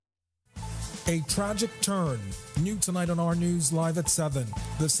A tragic turn. New tonight on our news live at 7.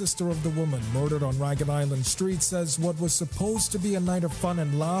 The sister of the woman murdered on Ragged Island Street says what was supposed to be a night of fun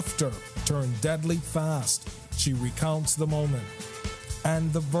and laughter turned deadly fast. She recounts the moment.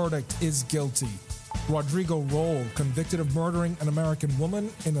 And the verdict is guilty. Rodrigo Roll, convicted of murdering an American woman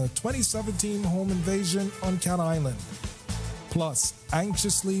in a 2017 home invasion on Cat Island. Plus,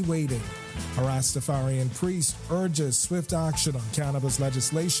 anxiously waiting. A Rastafarian priest urges swift action on cannabis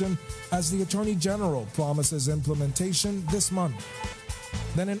legislation as the Attorney General promises implementation this month.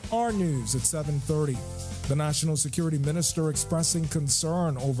 Then in our news at 7:30, the National Security Minister expressing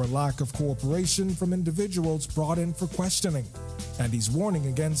concern over lack of cooperation from individuals brought in for questioning. And he's warning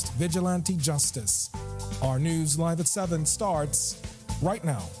against vigilante justice. Our news live at 7 starts right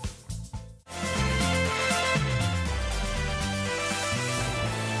now.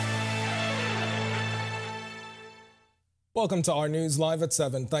 Welcome to our news live at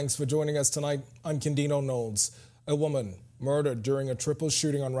 7. Thanks for joining us tonight. I'm Kendino Knowles. A woman murdered during a triple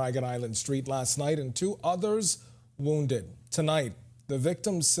shooting on Ragged Island Street last night and 2 others wounded. Tonight, the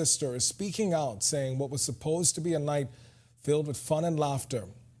victim's sister is speaking out, saying what was supposed to be a night filled with fun and laughter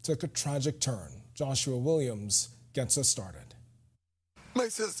took a tragic turn. Joshua Williams gets us started. My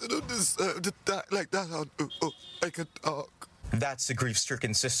sister don't deserve to die like that. I can talk. That's the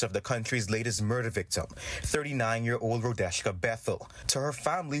grief-stricken sister of the country's latest murder victim, 39-year-old Rodeshka Bethel. To her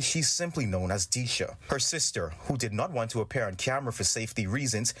family, she's simply known as Disha. Her sister, who did not want to appear on camera for safety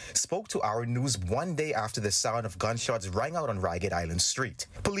reasons, spoke to our news one day after the sound of gunshots rang out on Ragged Island Street.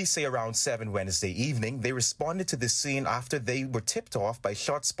 Police say around 7 Wednesday evening, they responded to the scene after they were tipped off by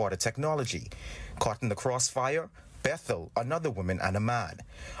ShotSpotter technology. Caught in the crossfire, Bethel, another woman, and a man.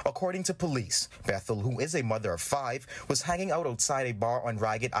 According to police, Bethel, who is a mother of 5, was hanging out outside a bar on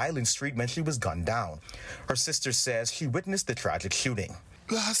Ragged Island Street when she was gunned down. Her sister says she witnessed the tragic shooting.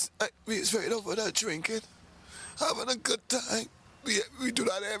 Last night, we was right over there drinking, having a good time. We do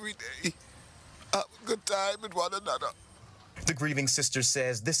that every day. Have a good time with one another. The grieving sister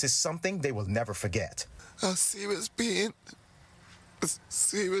says this is something they will never forget. A serious pain. A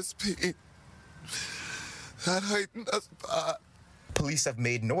serious pain. That heightened us bad. Police have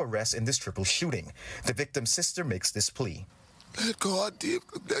made no arrests in this triple shooting. The victim's sister makes this plea. Let God deal,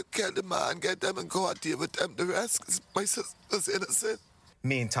 get the man, get them, and God deal with them. The rest, because my sister's innocent.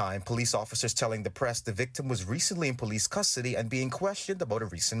 Meantime, police officers telling the press the victim was recently in police custody and being questioned about a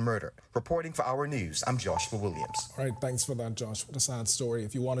recent murder. Reporting for Our News, I'm Joshua Williams. All right, thanks for that, Josh. What a sad story.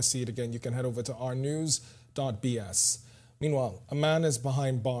 If you want to see it again, you can head over to ournews.bs. Meanwhile, a man is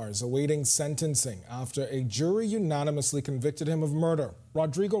behind bars awaiting sentencing after a jury unanimously convicted him of murder.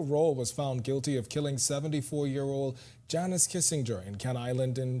 Rodrigo Roll was found guilty of killing 74-year-old Janice Kissinger in Cat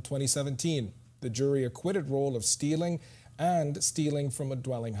Island in 2017. The jury acquitted Roll of stealing and stealing from a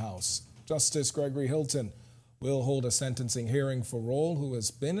dwelling house. Justice Gregory Hilton will hold a sentencing hearing for Roll, who has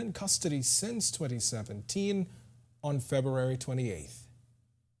been in custody since 2017, on February 28th.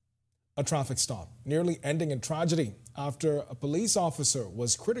 A traffic stop nearly ending in tragedy after a police officer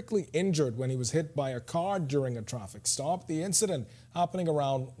was critically injured when he was hit by a car during a traffic stop. The incident happening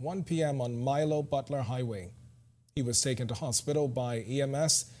around 1 p.m. on Milo Butler Highway. He was taken to hospital by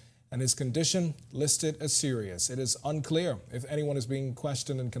EMS and his condition listed as serious. It is unclear if anyone is being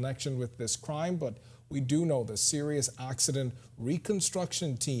questioned in connection with this crime, but we do know the serious accident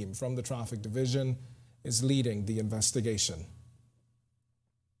reconstruction team from the traffic division is leading the investigation.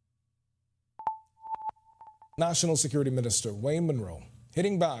 National Security Minister Wayne Munro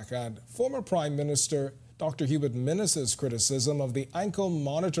hitting back at former Prime Minister Dr. Hubert Minnis's criticism of the ankle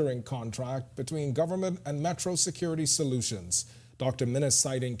monitoring contract between government and Metro Security Solutions. Dr. Minnis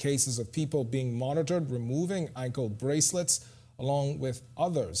citing cases of people being monitored removing ankle bracelets along with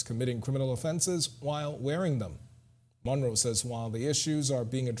others committing criminal offenses while wearing them. Munro says while the issues are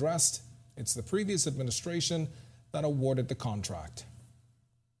being addressed, it's the previous administration that awarded the contract.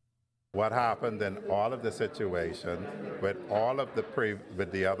 What happened in all of the situation with all of with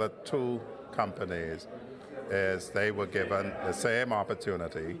the other 2 companies is they were given the same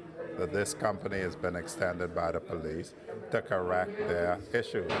opportunity that this company has been extended by the police to correct their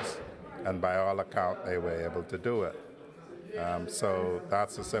issues. And by all account, they were able to do it. So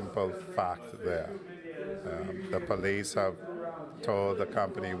that's a simple fact there. The police have told the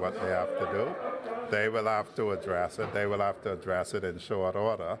company what they have to do. They will have to address it. They will have to address it in short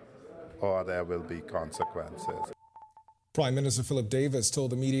order, or there will be consequences. Prime Minister Philip Davis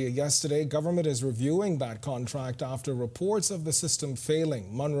told the media yesterday government is reviewing that contract after reports of the system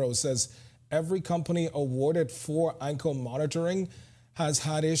failing. Munro says every company awarded for ankle monitoring has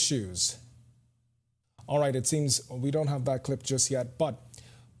had issues. All right, it seems we don't have that clip just yet, but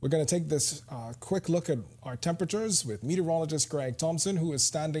We're going to take this quick look at our temperatures with meteorologist Greg Thompson, who is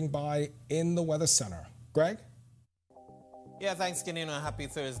standing by in the Weather Center. Greg? Yeah, thanks, Kenny, and a happy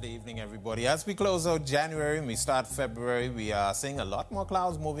Thursday evening, everybody. As we close out January and we start February, we are seeing a lot more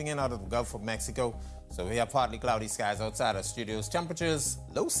clouds moving in out of the Gulf of Mexico. So we have partly cloudy skies outside our studios. Temperatures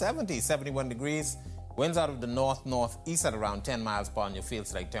low 70s, 71 degrees. Winds out of the north-northeast at around 10 miles per hour. Your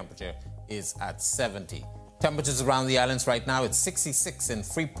feels-like temperature is at 70. Temperatures around the islands right now, it's 66 in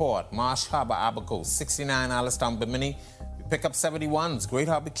Freeport, Marsh Harbor, Abaco, 69 Allenstown, Bimini. We pick up 71s, Great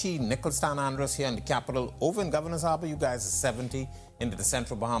Harbor Key, Nicholstown, Andros here in the capital. Over in Governor's Harbor, you guys are 70 into the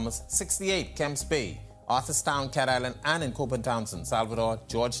central Bahamas. 68, Kemps Bay, Arthurstown, Cat Island, and in Copen Townsend, Salvador.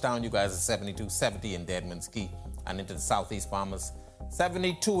 Georgetown, you guys are 72, 70 in Deadman's Key and into the southeast Bahamas.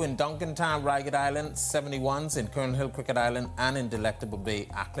 72 in Duncantown, Ragged Island, 71s in Kern Hill, Cricket Island, and in Delectable Bay,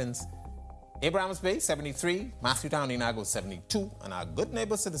 Acklands. Abrahams Bay, 73, Matthewtown, Inago, 72, and our good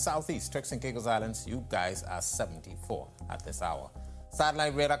neighbors to the southeast, Turks and Caicos Islands, you guys are 74 at this hour.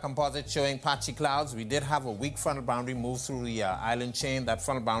 Satellite radar composite showing patchy clouds. We did have a weak frontal boundary move through the island chain. That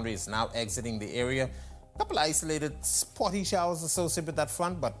frontal boundary is now exiting the area. A couple of isolated spotty showers associated with that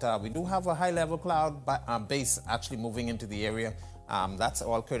front, but we do have a high-level cloud base actually moving into the area. That's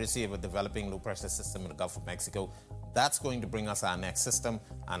all courtesy of a developing low-pressure system in the Gulf of Mexico. That's going to bring us our next system,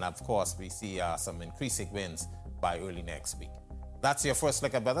 and of course, we see some increasing winds by early next week. That's your first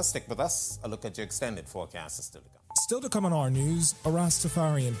look at weather. Stick with us. A look at your extended forecast is still to come. Still to come on our news, a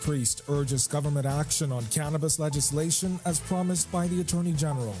Rastafarian priest urges government action on cannabis legislation as promised by the Attorney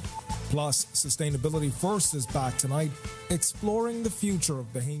General. Plus, Sustainability First is back tonight, exploring the future of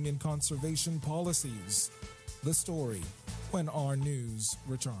Bahamian conservation policies. The story when our news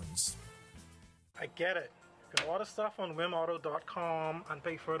returns. I get it. You can order stuff on WimAuto.com and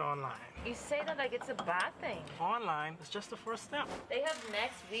pay for it online. You say that like it's a bad thing. Online is just the first step. They have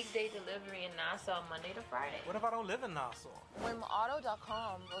next weekday delivery in Nassau, Monday to Friday. What if I don't live in Nassau?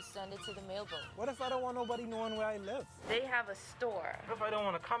 WimAuto.com will send it to the mailbox. What if I don't want nobody knowing where I live? They have a store. What if I don't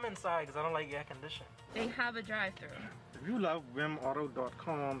want to come inside because I don't like air conditioning? They have a drive-thru. If you love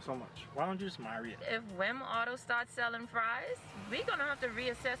WimAuto.com so much, why don't you just marry it? If WimAuto starts selling fries, we're going to have to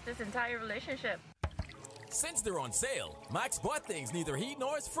reassess this entire relationship. Since they're on sale, Max bought things neither he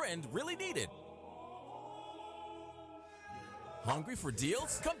nor his friend really needed. Hungry for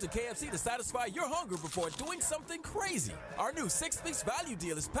deals? Come to KFC to satisfy your hunger before doing something crazy. Our new 6-piece value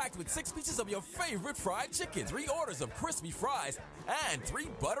deal is packed with 6 pieces of your favorite fried chicken, 3 orders of crispy fries, and 3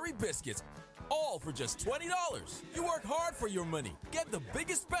 buttery biscuits. All for just $20. You work hard for your money. Get the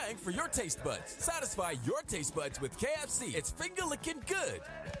biggest bang for your taste buds. Satisfy your taste buds with KFC. It's finger-licking good.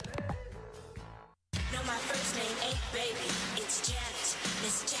 No, my first name ain't baby. It's Janet.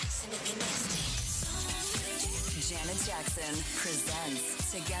 Miss Jackson if you're nasty. Janet Jackson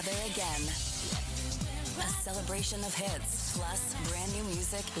presents Together Again. A celebration of hits, plus brand new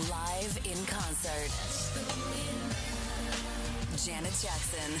music live in concert. Janet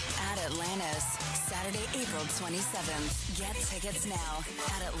Jackson at Atlantis, Saturday, April 27th. Get tickets now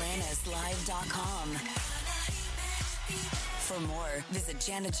at atlantislive.com. For more, visit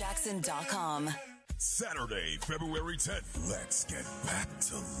janetjackson.com. Saturday, February 10th. Let's get back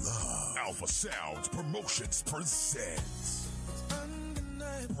to love. Alpha Sounds Promotions presents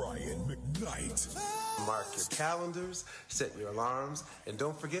Brian McKnight. Mark your calendars, set your alarms, and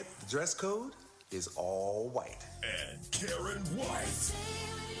don't forget the dress code is all white. And Karen White.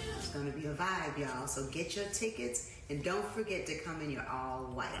 It's going to be a vibe, y'all, so get your tickets and don't forget to come in your all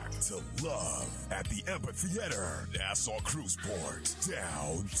white. Back to love at the Amphitheater, Nassau Cruiseport,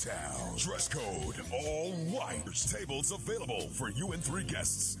 downtown. Dress code all white. Tables available for you and 3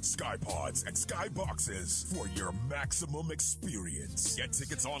 guests. Skypods and skyboxes for your maximum experience. Get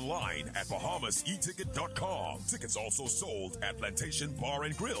tickets online at BahamasEticket.com. Tickets also sold at Plantation Bar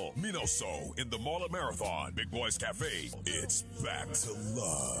and Grill, Minoso, in the Mall of Marathon, Big Boys Cafe. It's back to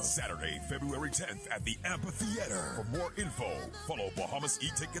love. Saturday, February 10th at the Amphitheater. For more info, follow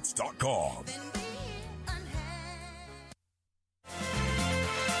BahamasEtickets.com.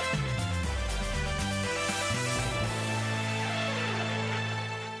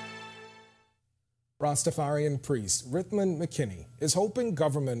 Rastafarian priest Richmond McKinney is hoping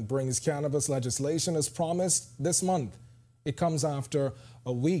government brings cannabis legislation as promised this month. It comes after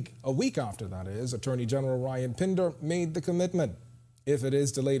a week after that is, Attorney General Ryan Pinder made the commitment. If it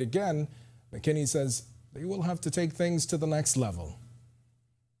is delayed again, McKinney says they will have to take things to the next level.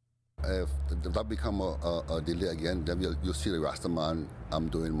 If that become a delay again, then you'll see the Rastaman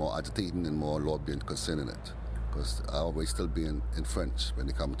doing more agitating and more lobbying concerning it. Because I always still being in French when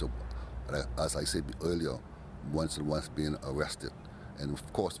they come to, as I said earlier, once being arrested. And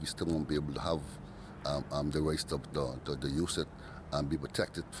of course, we still won't be able to have the rights to use it and be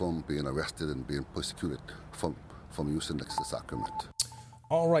protected from being arrested and being persecuted from using the sacrament.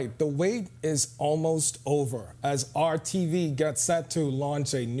 All right, the wait is almost over as RTV gets set to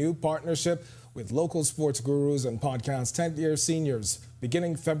launch a new partnership with local sports gurus and podcast 10th year seniors.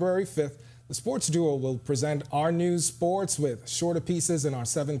 Beginning February 5th, the sports duo will present Our News Sports with shorter pieces in our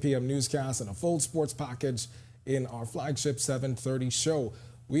 7 p.m. newscast and a full sports package in our flagship 7:30 show.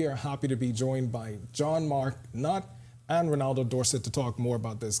 We are happy to be joined by John Mark Nutt and Ronaldo Dorset to talk more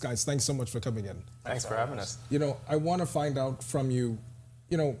about this. Guys, thanks so much for coming in. Thanks for having us. You know, I want to find out from you,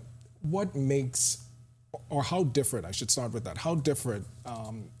 what makes, or how different, I should start with that, how different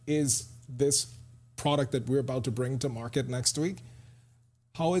is this product that we're about to bring to market next week?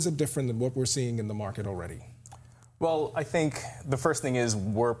 How is it different than what we're seeing in the market already? Well, I think the first thing is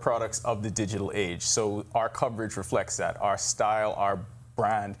we're products of the digital age. So our coverage reflects that. Our style, our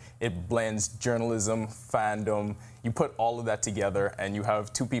brand, it blends journalism, fandom. You put all of that together and you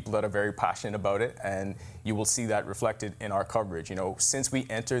have two people that are very passionate about it, and you will see that reflected in our coverage. You know, since we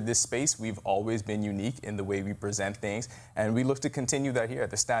entered this space, we've always been unique in the way we present things, and we look to continue that here.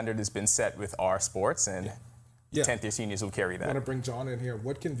 The standard has been set with our sports, and 10th year seniors will carry that. I want to bring John in here.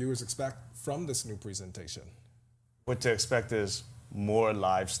 What can viewers expect from this new presentation? What to expect is more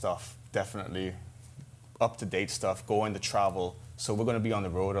live stuff, definitely up-to-date stuff, going to travel. So we're going to be on the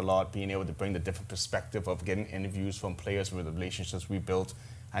road a lot, being able to bring the different perspective of getting interviews from players with the relationships we built,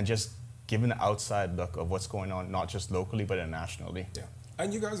 and just giving the outside look of what's going on, not just locally, but internationally. Yeah.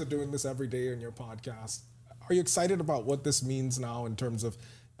 And you guys are doing this every day on your podcast. Are you excited about what this means now in terms of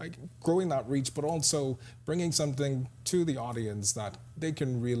growing that reach, but also bringing something to the audience that they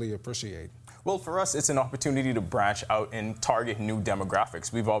can really appreciate? Well, for us, it's an opportunity to branch out and target new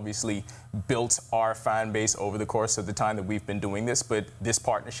demographics. We've obviously built our fan base over the course of the time that we've been doing this, but this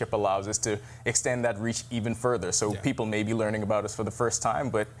partnership allows us to extend that reach even further. So people may be learning about us for the first time,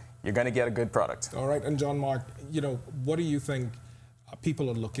 but you're going to get a good product. All right. And John Mark, what do you think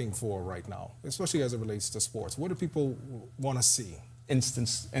people are looking for right now, especially as it relates to sports? What do people want to see?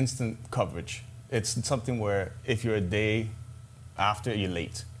 Instant coverage. It's something where if you're a day after, you're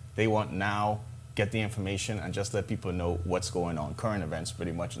late. They want now, get the information, and just let people know what's going on. Current events,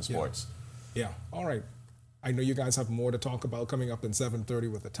 pretty much, in sports. Yeah. All right. I know you guys have more to talk about coming up in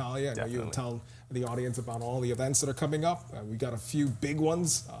 7:30 with Italia. I know you'll tell the audience about all the events that are coming up. We got a few big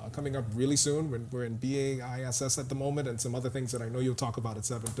ones coming up really soon. We're in BAISS at the moment, and some other things that I know you'll talk about at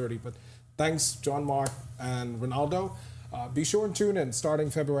 7:30. But thanks, John Mark and Ronaldo. Be sure and tune in starting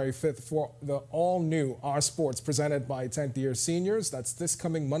February 5th for the all-new Our Sports presented by 10th year seniors. That's this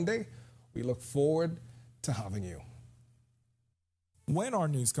coming Monday. We look forward to having you. When our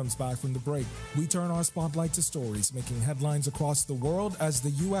news comes back from the break, we turn our spotlight to stories making headlines across the world as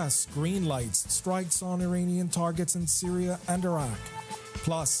the U.S. greenlights strikes on Iranian targets in Syria and Iraq.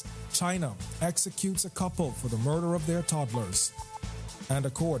 Plus, China executes a couple for the murder of their toddlers. And a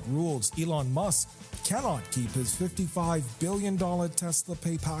court rules Elon Musk cannot keep his $55 billion Tesla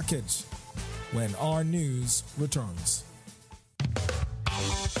pay package. When our news returns.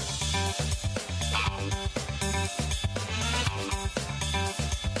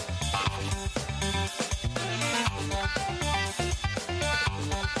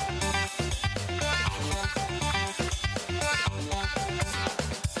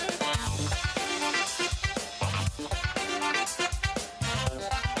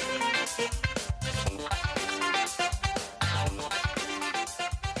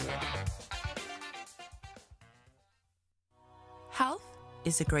 Health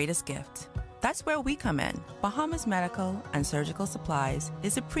is the greatest gift. That's where we come in. Bahamas Medical and Surgical Supplies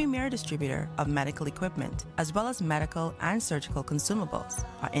is a premier distributor of medical equipment, as well as medical and surgical consumables.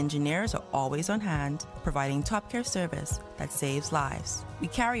 Our engineers are always on hand, providing top care service that saves lives. We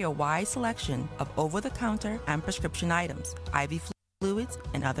carry a wide selection of over-the-counter and prescription items, IV fluids,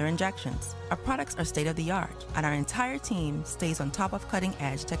 and other injections. Our products are state-of-the-art, and our entire team stays on top of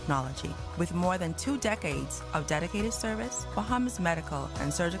cutting-edge technology. With more than 2 decades of dedicated service, Bahamas Medical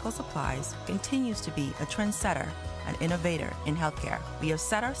and Surgical Supplies continues to be a trendsetter and innovator in healthcare. We have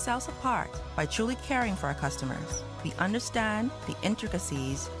set ourselves apart by truly caring for our customers. We understand the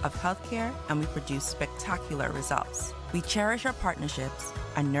intricacies of healthcare, and we produce spectacular results. We cherish our partnerships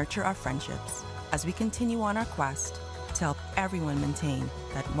and nurture our friendships as we continue on our quest to help everyone maintain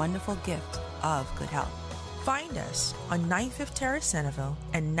that wonderful gift of good health. Find us on 95th Terrace, Centerville,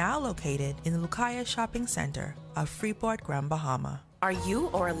 and now located in the Lucaya Shopping Center of Freeport, Grand Bahama. Are you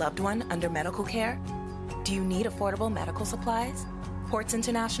or a loved one under medical care? Do you need affordable medical supplies? Ports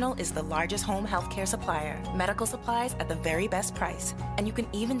International is the largest home healthcare supplier. Medical supplies at the very best price. And you can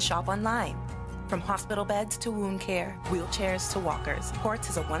even shop online. From hospital beds to wound care, wheelchairs to walkers, Ports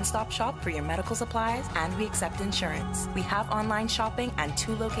is a one-stop shop for your medical supplies, and we accept insurance. We have online shopping and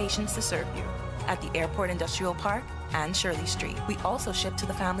 2 locations to serve you, at the Airport Industrial Park and Shirley Street. We also ship to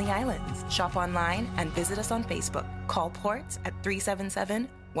the Family Islands. Shop online and visit us on Facebook. Call Ports at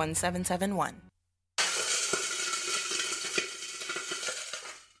 377-1771.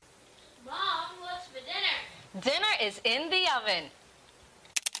 Mom, what's for dinner? Dinner is in the oven.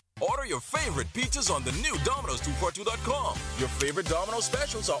 Order your favorite pizzas on the new Domino's242.com. Your favorite Domino's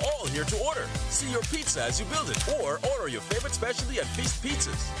specials are all here to order. See your pizza as you build it, or order your favorite specialty at Feast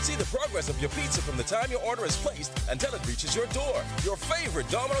Pizzas. See the progress of your pizza from the time your order is placed until it reaches your door. Your favorite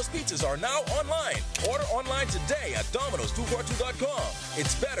Domino's pizzas are now online. Order online today at Domino's242.com.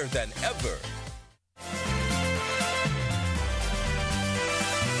 It's better than ever.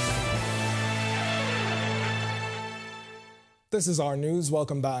 This is our news.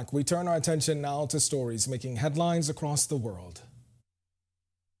 Welcome back. We turn our attention now to stories making headlines across the world.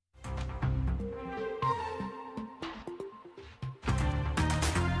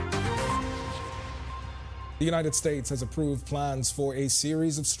 The United States has approved plans for a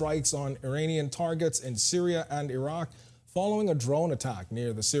series of strikes on Iranian targets in Syria and Iraq following a drone attack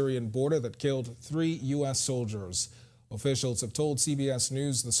near the Syrian border that killed 3 U.S. soldiers. Officials have told CBS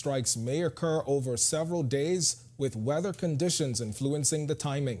News the strikes may occur over several days, with weather conditions influencing the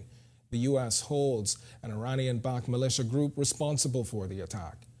timing. The U.S. holds an Iranian-backed militia group responsible for the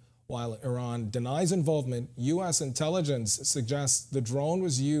attack. While Iran denies involvement, U.S. intelligence suggests the drone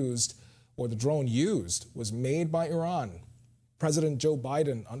used was made by Iran. President Joe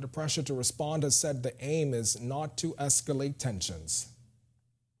Biden, under pressure to respond, has said the aim is not to escalate tensions.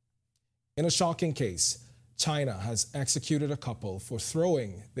 In a shocking case, China has executed a couple for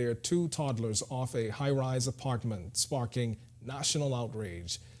throwing their 2 toddlers off a high-rise apartment, sparking national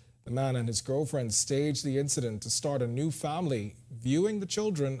outrage. The man and his girlfriend staged the incident to start a new family, viewing the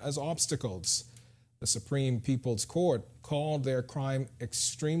children as obstacles. The Supreme People's Court called their crime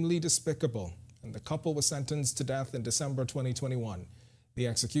extremely despicable, and the couple was sentenced to death in December 2021. The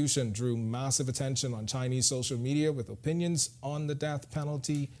execution drew massive attention on Chinese social media, with opinions on the death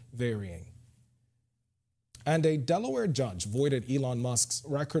penalty varying. And a Delaware judge voided Elon Musk's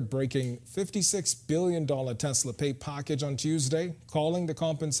record-breaking $56 billion Tesla pay package on Tuesday, calling the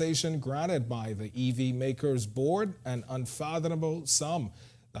compensation granted by the EV maker's board an unfathomable sum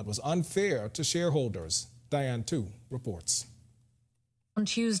that was unfair to shareholders. Diane Tu reports. On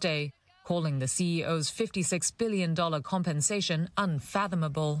Tuesday, calling the CEO's $56 billion compensation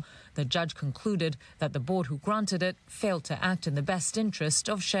unfathomable, the judge concluded that the board who granted it failed to act in the best interest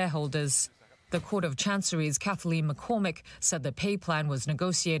of shareholders. The Court of Chancery's Kathleen McCormick said the pay plan was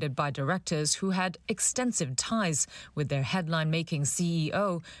negotiated by directors who had extensive ties with their headline-making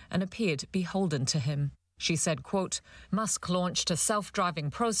CEO and appeared beholden to him. She said, quote, Musk launched a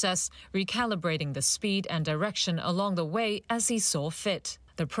self-driving process, recalibrating the speed and direction along the way as he saw fit.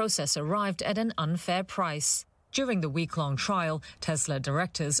 The process arrived at an unfair price. During the week-long trial, Tesla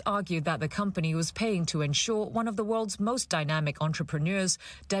directors argued that the company was paying to ensure one of the world's most dynamic entrepreneurs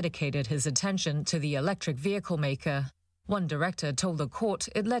dedicated his attention to the electric vehicle maker. One director told the court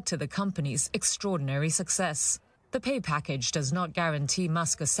it led to the company's extraordinary success. The pay package does not guarantee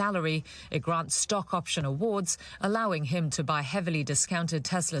Musk a salary. It grants stock option awards, allowing him to buy heavily discounted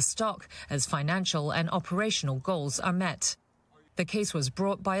Tesla stock as financial and operational goals are met. The case was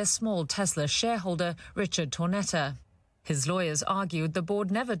brought by a small Tesla shareholder, Richard Tornetta. His lawyers argued the board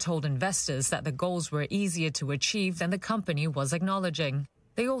never told investors that the goals were easier to achieve than the company was acknowledging.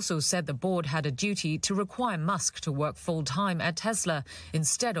 They also said the board had a duty to require Musk to work full-time at Tesla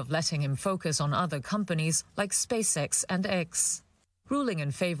instead of letting him focus on other companies like SpaceX and X. Ruling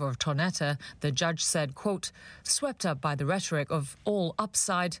in favor of Tornetta, the judge said, quote, swept up by the rhetoric of all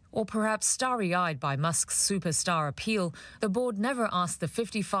upside or perhaps starry-eyed by Musk's superstar appeal, the board never asked the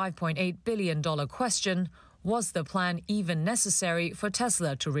 $55.8 billion question, was the plan even necessary for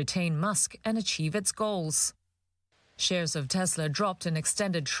Tesla to retain Musk and achieve its goals? Shares of Tesla dropped in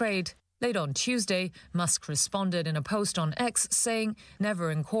extended trade. Late on Tuesday, Musk responded in a post on X saying,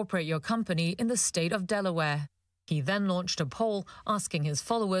 never incorporate your company in the state of Delaware. He then launched a poll asking his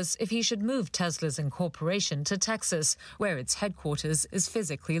followers if he should move Tesla's incorporation to Texas, where its headquarters is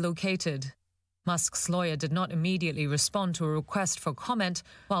physically located. Musk's lawyer did not immediately respond to a request for comment,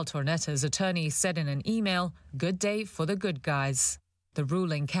 while Tornetta's attorney said in an email, "Good day for the good guys." The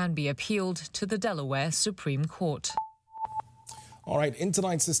ruling can be appealed to the Delaware Supreme Court. All right, in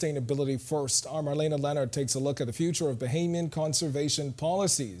tonight's Sustainability First, our Marlena Leonard takes a look at the future of Bahamian conservation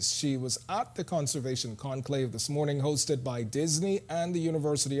policies. She was at the Conservation Conclave this morning, hosted by Disney and the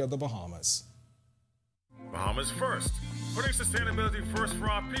University of the Bahamas. Bahamas First, putting sustainability first for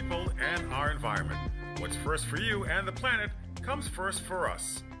our people and our environment. What's first for you and the planet comes first for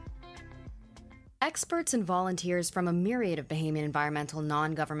us. Experts and volunteers from a myriad of Bahamian environmental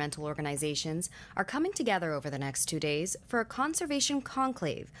non-governmental organizations are coming together over the next 2 days for a conservation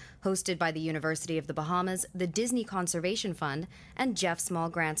conclave hosted by the University of the Bahamas, the Disney Conservation Fund, and Jeff Small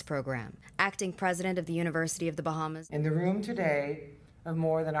Grants Program. Acting president of the University of the Bahamas. In the room today of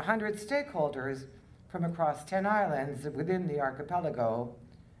more than 100 stakeholders from across 10 islands within the archipelago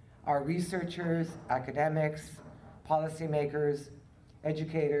are researchers, academics, policymakers,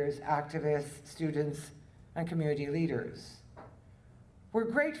 educators, activists, students, and community leaders. We're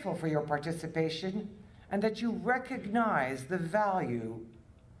grateful for your participation and that you recognize the value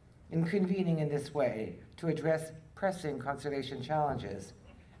in convening in this way to address pressing conservation challenges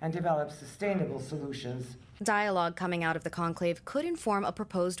and develop sustainable solutions. Dialogue coming out of the conclave could inform a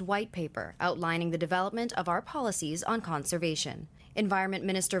proposed white paper outlining the development of our policies on conservation. Environment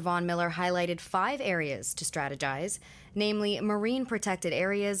Minister Vaughan Miller highlighted 5 areas to strategize, namely marine protected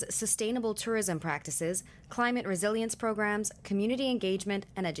areas, sustainable tourism practices, climate resilience programs, community engagement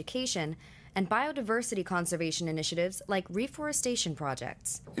and education, and biodiversity conservation initiatives like reforestation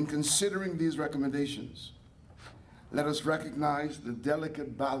projects. In considering these recommendations, let us recognize the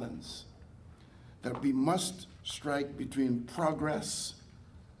delicate balance that we must strike between progress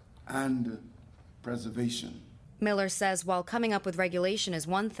and preservation. Miller says while coming up with regulation is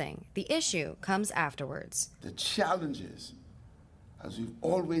one thing, the issue comes afterwards. The challenges, as we've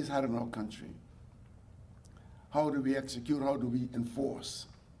always had in our country, how do we execute, how do we enforce?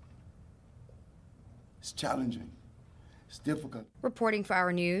 It's challenging, it's difficult. Reporting for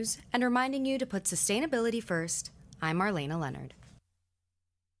Our News and reminding you to put sustainability first, I'm Marlena Leonard.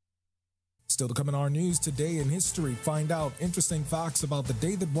 Still to come in Our News today in history, find out interesting facts about the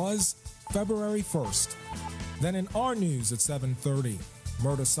day that was February 1st. Then in Our News at 7:30,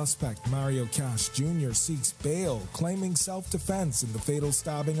 murder suspect Mario Cash Jr. seeks bail, claiming self-defense in the fatal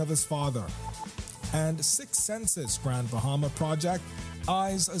stabbing of his father. And Sixth Census Grand Bahama project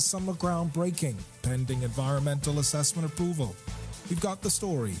eyes as summer groundbreaking, pending environmental assessment approval. We've got the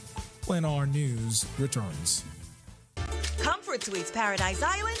story when Our News returns. Comfort Suites Paradise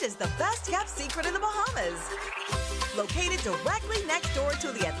Island is the best-kept secret in the Bahamas. Located directly next door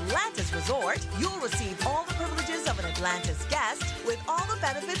to the Atlantis Resort, you'll receive all the privileges of an Atlantis guest with all the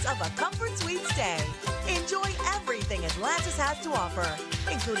benefits of a Comfort Suite stay. Enjoy everything Atlantis has to offer,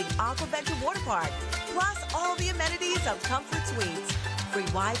 including Aquaventure Water Park, plus all the amenities of Comfort Suites. Free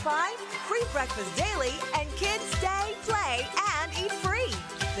Wi-Fi, free breakfast daily, and kids stay, play, and eat free.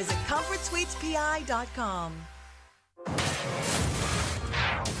 Visit ComfortSuitesPI.com.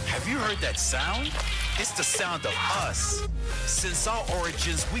 Have you heard that sound? It's the sound of us. Since our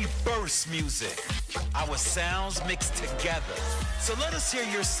origins, we burst music. Our sounds mixed together. So let us hear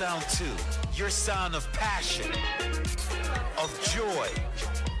your sound too. Your sound of passion, of joy,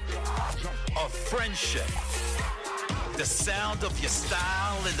 of friendship. The sound of your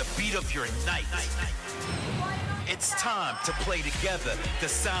style and the beat of your night. It's time to play together the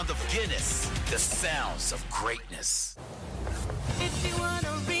sound of Guinness, the sounds of greatness. If you want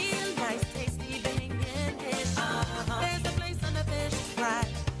a real nice, tasty Bahamian dish, there's a place on the fish fry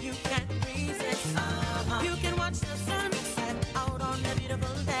you can't resist. You can watch the sunset out on the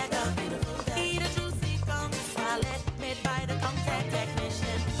beautiful deck. Eat a juicy conch salad made by the contact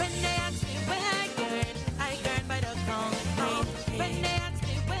technician. When they ask me where I yearn by the concrete. When they ask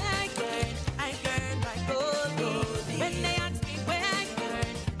me where I yearn by Goldie. When they ask me where I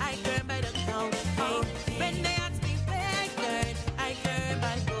yearn by the concrete. When they ask me where I yearn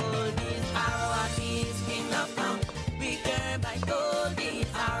by Goldie's. Arawakis, king of town. We yearn by Goldie's.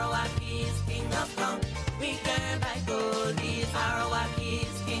 Arawakis, king of town. We yearn by Goldie's.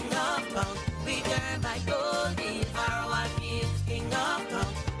 Arawakis, king of town. We yearn by Goldie's. Arawakis, king of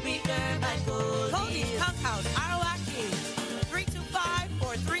town. We yearn by Goldie's. Goldie's Cookhouse, Arawaki.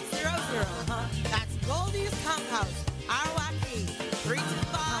 325-4300. That's Goldie's Cookhouse, Arawaki.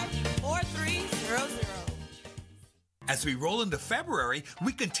 325-4300. As we roll into February,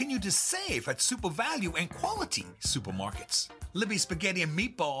 we continue to save at Super Value and Quality supermarkets. Libby Spaghetti and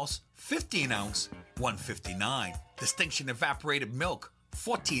Meatballs, 15 ounce, $1.59. Distinction Evaporated Milk,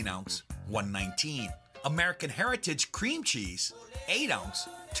 14 ounce, $1.19. American Heritage Cream Cheese, 8 ounce,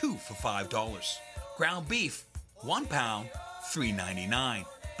 2 for $5. Ground beef, 1 pound, $3.99.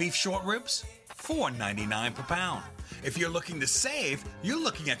 Beef short ribs, $4.99 per pound. If you're looking to save, you're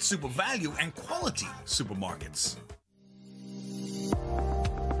looking at super value and quality supermarkets.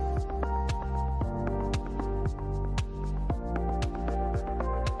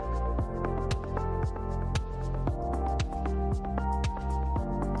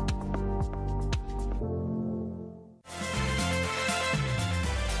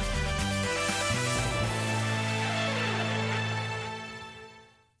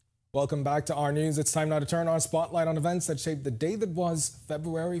 Welcome back to our news. It's time now to turn our spotlight on events that shaped the day that was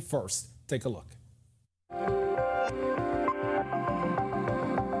February 1st. Take a look.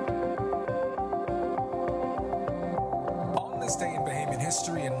 On this day in Bahamian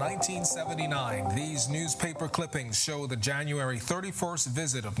history in 1979, these newspaper clippings show the January 31st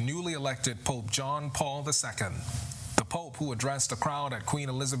visit of newly elected Pope John Paul II. The Pope, who addressed a crowd at Queen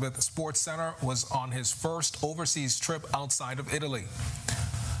Elizabeth Sports Center, was on his first overseas trip outside of Italy.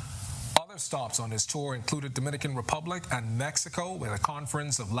 Other stops on his tour included Dominican Republic and Mexico, where the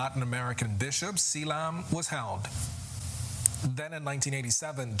Conference of Latin American Bishops, CELAM, was held. Then in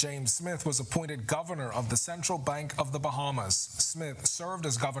 1987, James Smith was appointed governor of the Central Bank of the Bahamas. Smith served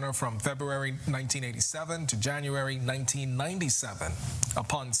as governor from February 1987 to January 1997.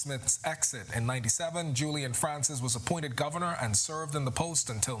 Upon Smith's exit in 1997, Julian Francis was appointed governor and served in the post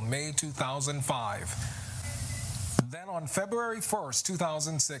until May 2005. Then on February 1st,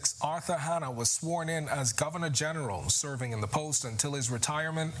 2006, Arthur Hanna was sworn in as Governor General, serving in the post until his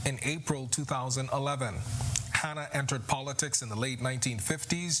retirement in April 2011. Hanna entered politics in the late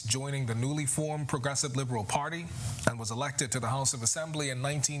 1950s, joining the newly formed Progressive Liberal Party, and was elected to the House of Assembly in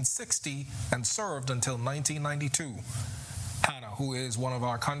 1960 and served until 1992. Hanna, who is one of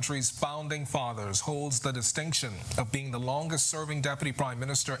our country's founding fathers, holds the distinction of being the longest-serving Deputy Prime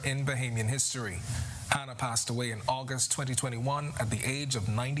Minister in Bahamian history. Hanna passed away in August 2021 at the age of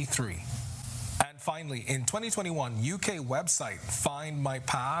 93. And finally, in 2021, UK website Find My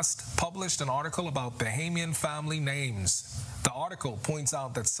Past published an article about Bahamian family names. The article points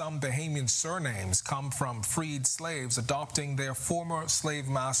out that some Bahamian surnames come from freed slaves adopting their former slave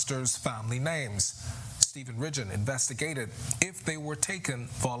masters' family names. Stephen Ridgen investigated if they were taken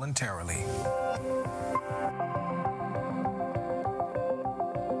voluntarily.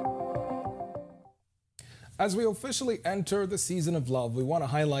 As we officially enter the season of love, we want to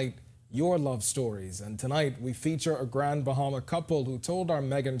highlight your love stories. And tonight, we feature a Grand Bahama couple who told our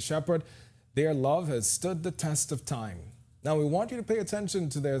Megan Shepherd their love has stood the test of time. Now, we want you to pay attention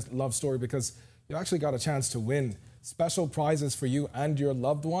to their love story because you actually got a chance to win special prizes for you and your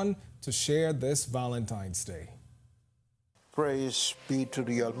loved one to share this Valentine's Day. Praise be to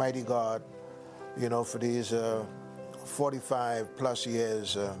the Almighty God, for these 45 plus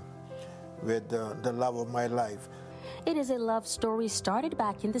years with the love of my life. It is a love story started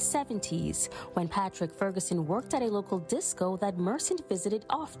back in the 70s when Patrick Ferguson worked at a local disco that Mercent visited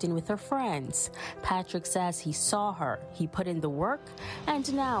often with her friends. Patrick says he saw her, he put in the work,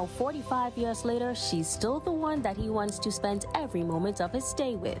 and now, 45 years later, she's still the one that he wants to spend every moment of his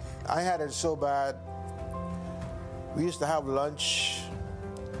day with. I had it so bad. We used to have lunch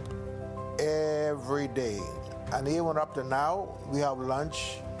every day. And even up to now, we have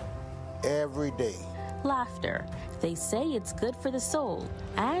lunch every day. Laughter. They say it's good for the soul,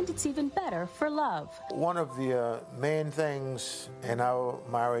 and it's even better for love. One of the main things in our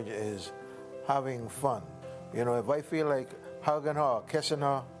marriage is having fun. If I feel like hugging her or kissing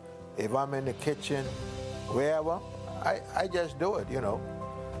her, if I'm in the kitchen, wherever, I just do it,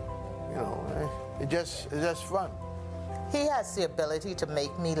 It's just fun. He has the ability to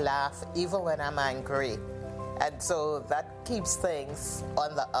make me laugh even when I'm angry. And so that keeps things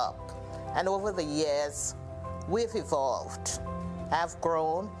on the up. And over the years, we've evolved. I've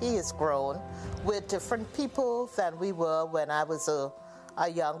grown, he has grown. We're different people than we were when I was a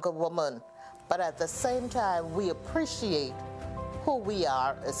younger woman. But at the same time, we appreciate who we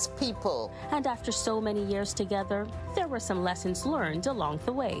are as people. And after so many years together, there were some lessons learned along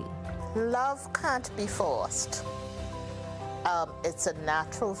the way. Love can't be forced. It's a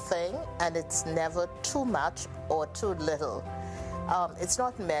natural thing, and it's never too much or too little. It's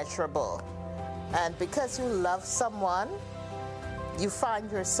not measurable. And because you love someone, you find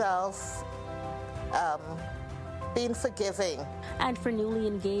yourself being forgiving. And for newly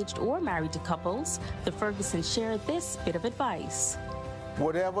engaged or married couples, the Fergusons share this bit of advice.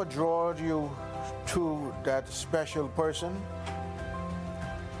 Whatever draws you to that special person,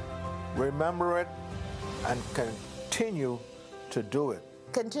 remember it and continue to do it.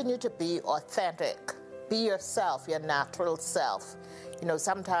 Continue to be authentic. Be yourself, your natural self.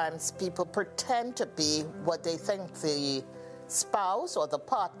 Sometimes people pretend to be what they think the spouse or the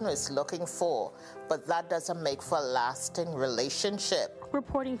partner is looking for, but that doesn't make for a lasting relationship.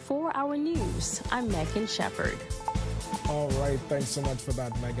 Reporting for Our News, I'm Megan Shepard. All right, thanks so much for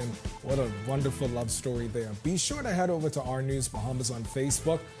that, Megan. What a wonderful love story there. Be sure to head over to Our News Bahamas on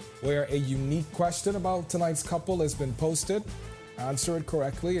Facebook, where a unique question about tonight's couple has been posted. Answer it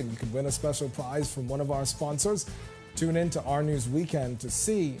correctly, and you can win a special prize from one of our sponsors. Tune in to Our News Weekend to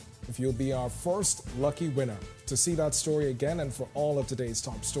see if you'll be our first lucky winner. To see that story again and for all of today's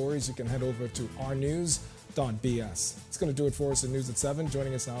top stories, you can head over to ournews.bs. It's going to do it for us in News at 7.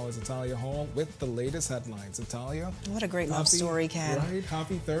 Joining us now is Italia Hall with the latest headlines. Italia. What a great love story, Ken. Right?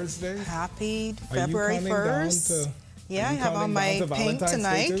 Happy Thursday. Happy February 1st. Yeah, I have on my pink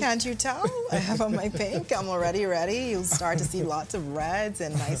tonight. Can't you tell? I have on my pink. I'm already ready. You'll start to see lots of reds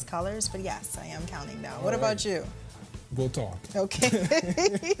and nice colors. But yes, I am counting down. What about you? We'll talk. Okay.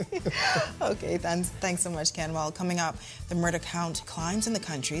 Okay, thanks so much, Ken. Well, coming up, the murder count climbs in the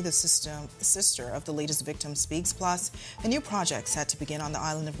country. The sister of the latest victim speaks. Plus, a new project set to begin on the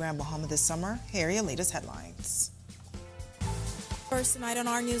island of Grand Bahama this summer. Here are your latest headlines. First tonight on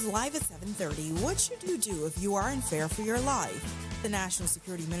Our News Live at 7:30. What should you do if you are in fear for your life? The National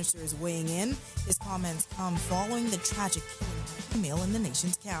Security Minister is weighing in. His comments come following the tragic killing of a female in the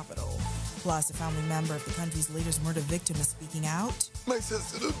nation's capital. Plus, a family member of the country's latest murder victim is speaking out. My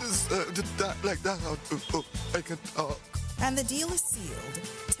sister don't deserve to die like that. I can talk. And the deal is sealed.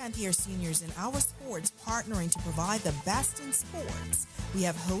 10th-year seniors in our sports partnering to provide the best in sports. We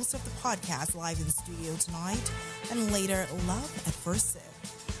have hosts of the podcast live in the studio tonight, and later, Love at First Sip.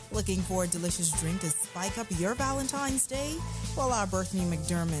 Looking for a delicious drink to spike up your Valentine's Day? Well, our Berthany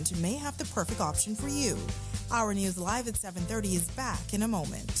McDermott may have the perfect option for you. Our News Live at 7:30 is back in a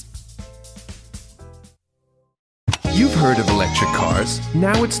moment. You've heard of electric cars.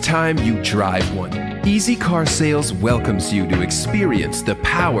 Now it's time you drive one. Easy Car Sales welcomes you to experience the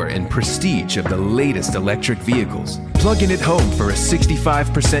power and prestige of the latest electric vehicles. Plug in at home for a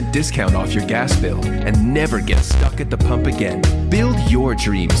 65% discount off your gas bill and never get stuck at the pump again. Build your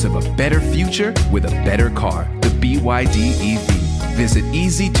dreams of a better future with a better car, the BYD EV. Visit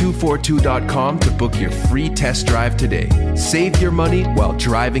easy242.com to book your free test drive today. Save your money while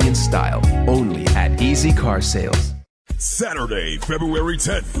driving in style, only at Easy Car Sales. Saturday, February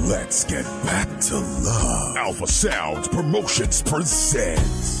 10th. Let's get back to love. Alpha Sounds Promotions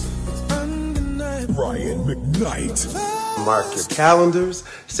presents Brian McKnight. Mark your calendars,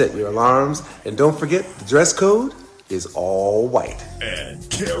 set your alarms, and don't forget the dress code is all white. And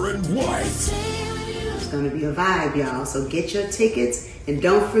Karen White. It's going to be a vibe, y'all, so get your tickets and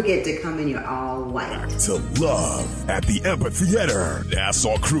don't forget to come in your all white. Back to love at the Amphitheater,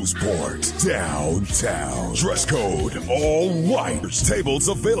 Nassau Cruise Port, downtown. Dress code all white. Tables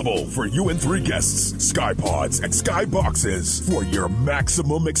available for you and 3 guests. Skypods and Skyboxes for your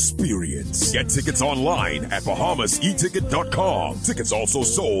maximum experience. Get tickets online at BahamasEticket.com. Tickets also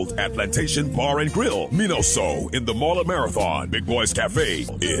sold at Plantation Bar and Grill, Minoso, in the Mall of Marathon, Big Boys Cafe.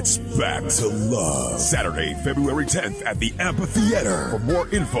 It's back to love. Saturday, February 10th at the Amphitheater. For more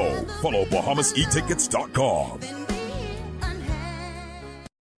info, follow BahamasEtickets.com.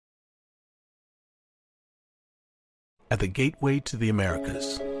 At the gateway to the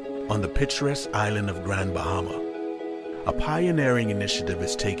Americas, on the picturesque island of Grand Bahama, a pioneering initiative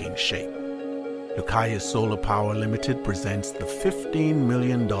is taking shape. Lucaya Solar Power Limited presents the $15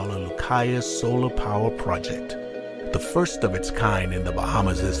 million Lucaya Solar Power Project, the first of its kind in the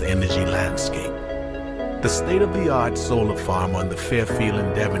Bahamas' energy landscape. The state-of-the-art solar farm on the Fairfield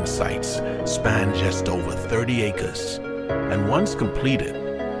and Devon sites spans just over 30 acres, and once completed,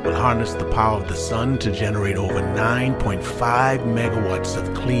 will harness the power of the sun to generate over 9.5 megawatts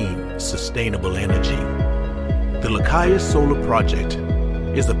of clean, sustainable energy. The Lucaya Solar Project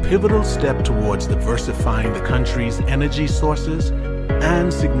is a pivotal step towards diversifying the country's energy sources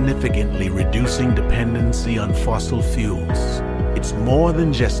and significantly reducing dependency on fossil fuels. It's more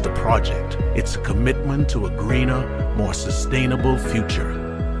than just a project. It's a commitment to a greener, more sustainable future.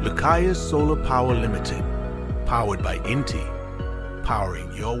 Lucaya Solar Power Limited, powered by Inti,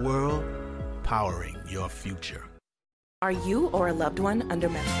 powering your world, powering your future. Are you or a loved one under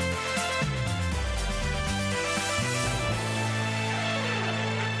medical?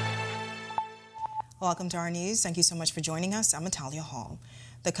 Welcome to Our News. Thank you so much for joining us. I'm Italia Hall.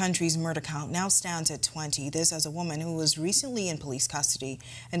 The country's murder count now stands at 20. This as a woman who was recently in police custody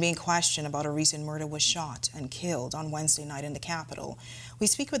and being questioned about a recent murder was shot and killed on Wednesday night in the capital. We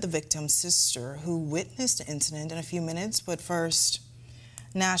speak with the victim's sister who witnessed the incident in a few minutes, but first,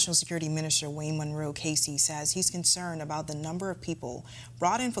 National Security Minister Wayne Monroe Casey says he's concerned about the number of people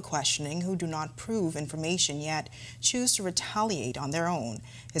brought in for questioning who do not prove information yet choose to retaliate on their own.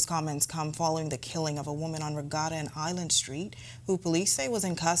 His comments come following the killing of a woman on Regatta and Island Street, who police say was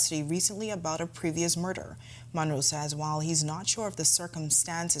in custody recently about a previous murder. Monroe says while he's not sure of the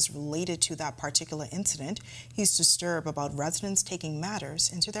circumstances related to that particular incident, he's disturbed about residents taking matters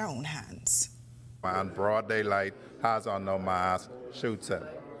into their own hands. Man, broad daylight, has on no mask, shoots him.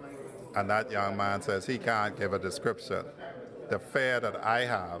 And that young man says he can't give a description. The fear that I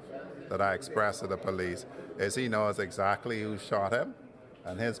have, that I express to the police, is he knows exactly who shot him,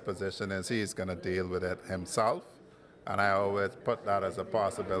 and his position is he's going to deal with it himself. And I always put that as a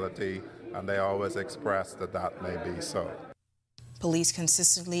possibility, and they always express that that may be so. Police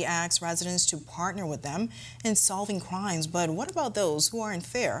consistently ask residents to partner with them in solving crimes, but what about those who are in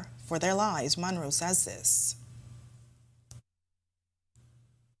fear for their lives? Monroe says this.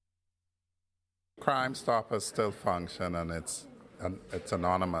 Crime Stoppers still function, and it's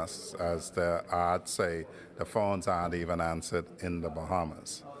anonymous. As the ads say, the phones aren't even answered in the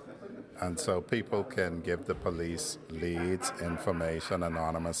Bahamas. And so people can give the police leads, information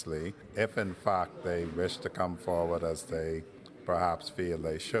anonymously, if in fact they wish to come forward as they perhaps feel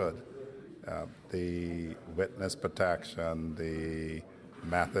they should. The witness protection, the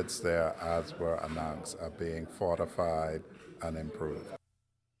methods there, as were announced, are being fortified and improved.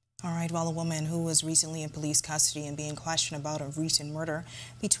 All right, well, a woman who was recently in police custody and being questioned about a recent murder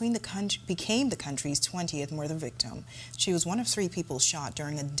became the country's 20th murder victim. She was one of 3 people shot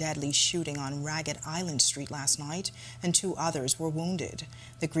during a deadly shooting on Ragged Island Street last night, and 2 others were wounded.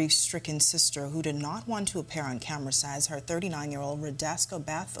 The grief-stricken sister, who did not want to appear on camera, says her 39-year-old Radesca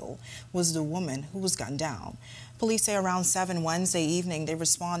Bethel was the woman who was gunned down. Police say around 7 Wednesday evening, they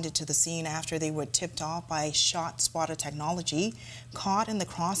responded to the scene after they were tipped off by ShotSpotter technology. Caught in the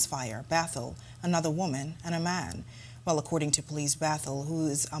crossfire, Bethel, another woman, and a man. Well, according to police, Bethel, who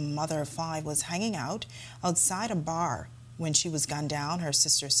is a mother of 5, was hanging out outside a bar when she was gunned down. Her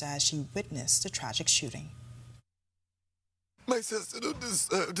sister says she witnessed the tragic shooting. My sister don't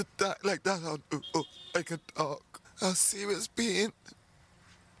deserve to die like that. I can talk. A serious pain.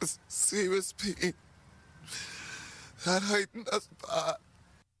 A serious pain. That heightened us bad.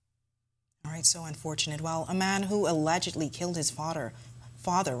 All right, so unfortunate. Well, a man who allegedly killed his father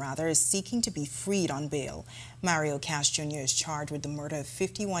is seeking to be freed on bail. Mario Cash Jr. is charged with the murder of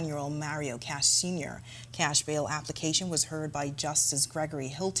 51-year-old Mario Cash Sr. Cash bail application was heard by Justice Gregory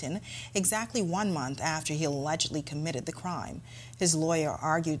Hilton exactly 1 month after he allegedly committed the crime. His lawyer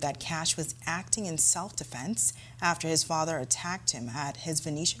argued that Cash was acting in self-defense after his father attacked him at his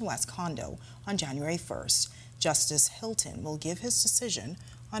Venetian West condo on January 1st. Justice Hilton will give his decision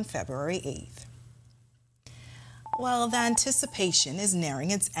on February 8th. Well, the anticipation is nearing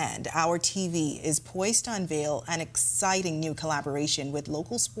its end. Our TV is poised to unveil an exciting new collaboration with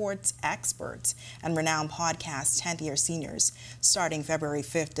local sports experts and renowned podcast 10th year seniors. Starting February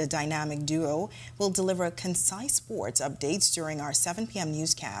 5th, the dynamic duo will deliver concise sports updates during our 7 p.m.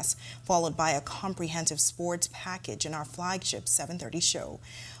 newscast, followed by a comprehensive sports package in our flagship 7:30 show.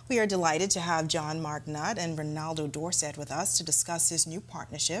 We are delighted to have John Martinet and Ronaldo Dorset with us to discuss this new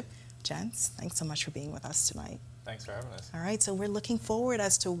partnership. Gents, thanks so much for being with us tonight. Thanks for having us. All right, so we're looking forward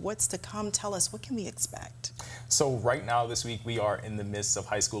as to what's to come. Tell us, what can we expect? So right now this week we are in the midst of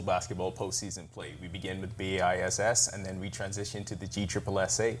high school basketball postseason play. We begin with BAISS and then we transition to the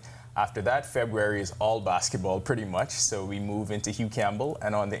GSSSA. After that, February is all basketball pretty much. So we move into Hugh Campbell,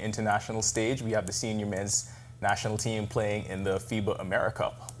 and on the international stage we have the senior men's national team playing in the FIBA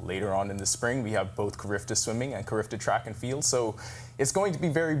AmeriCup. Later on in the spring, we have both Carifta Swimming and Carifta Track and Field. So it's going to be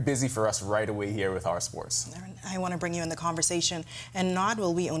very busy for us right away here with our sports. I want to bring you in the conversation. And not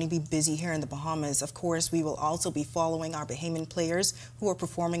will we only be busy here in the Bahamas. Of course, we will also be following our Bahamian players who are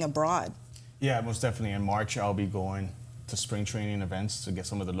performing abroad. Yeah, most definitely. In March, I'll be going to spring training events to get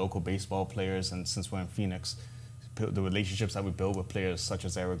some of the local baseball players. And since we're in Phoenix, the relationships that we build with players such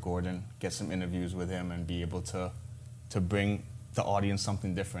as Eric Gordon, get some interviews with him and be able to bring the audience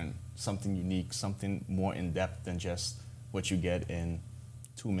something different, something unique, something more in-depth than just what you get in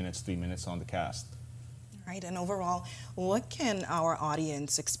 2 minutes, 3 minutes on the cast. Right, and overall, what can our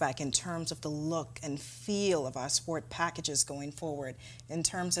audience expect in terms of the look and feel of our sport packages going forward, in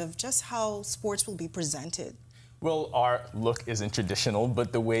terms of just how sports will be presented? Well, our look isn't traditional,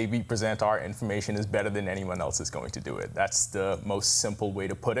 but the way we present our information is better than anyone else is going to do it. That's the most simple way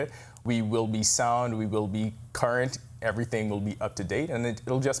to put it. We will be sound, we will be current, everything will be up to date, and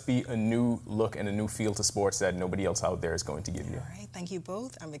it'll just be a new look and a new feel to sports that nobody else out there is going to give you. All right, thank you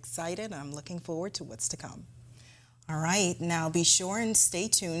both. I'm excited and I'm looking forward to what's to come. All right, now be sure and stay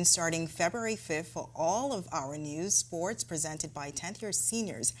tuned starting February 5th for all of our news sports presented by 10th year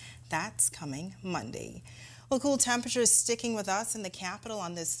seniors. That's coming Monday. Well, cool temperatures sticking with us in the capital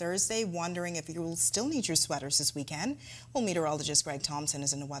on this Thursday. Wondering if you will still need your sweaters this weekend. Well, meteorologist Greg Thompson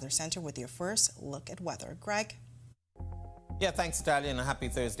is in the Weather Center with your first look at weather. Greg? Yeah, thanks, Natalia, and a happy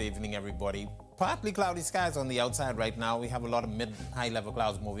Thursday evening, everybody. Partly cloudy skies on the outside right now. We have a lot of mid-high level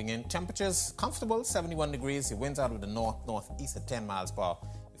clouds moving in. Temperatures comfortable, 71 degrees. Your winds out of the north-northeast at 10 miles per hour.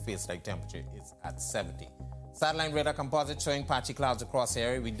 It feels like temperature is at 70. Satellite radar composite showing patchy clouds across the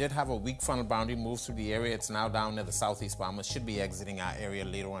area. We did have a weak frontal boundary move through the area. It's now down near the southeast Bahamas. Should be exiting our area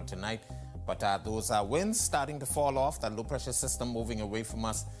later on tonight. But those winds starting to fall off. That low pressure system moving away from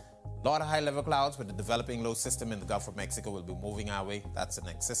us. A lot of high-level clouds with the developing low system in the Gulf of Mexico will be moving our way. That's the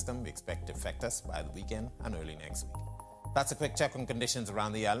next system. We expect to affect us by the weekend and early next week. That's a quick check on conditions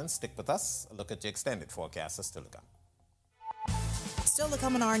around the island. Stick with us. A look at the extended forecast is still to come. Still to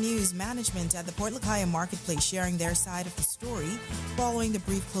come on our news, management at the Port Lacaya Marketplace sharing their side of the story following the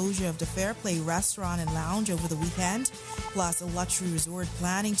brief closure of the Fair Play Restaurant and Lounge over the weekend. Plus, a luxury resort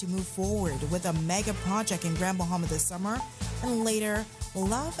planning to move forward with a mega project in Grand Bahama this summer. And later,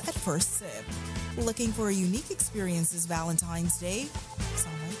 love at first sip. Looking for a unique experience this Valentine's Day? It's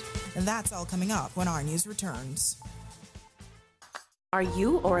all right. And that's all coming up when our news returns. Are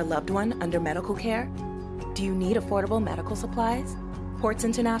you or a loved one under medical care? Do you need affordable medical supplies? Ports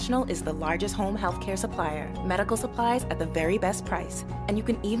International is the largest home healthcare supplier. Medical supplies at the very best price, and you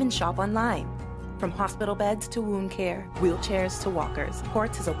can even shop online. From hospital beds to wound care, wheelchairs to walkers,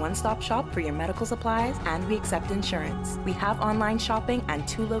 Ports is a one-stop shop for your medical supplies, and we accept insurance. We have online shopping and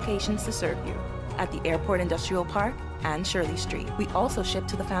 2 locations to serve you, at the Airport Industrial Park and Shirley Street. We also ship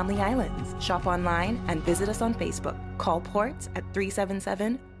to the Family Islands. Shop online and visit us on Facebook. Call Ports at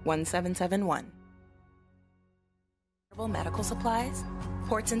 377-1771. Medical supplies?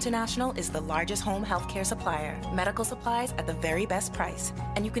 Ports International is the largest home healthcare supplier. Medical supplies at the very best price,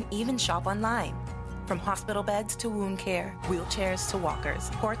 and you can even shop online. From hospital beds to wound care, wheelchairs to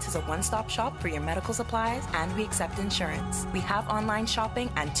walkers, Ports is a one-stop shop for your medical supplies, and we accept insurance. We have online shopping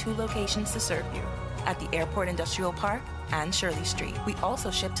and 2 locations to serve you, at the Airport Industrial Park and Shirley Street. We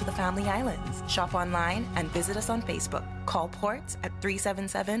also ship to the Family Islands. Shop online and visit us on Facebook. Call Ports at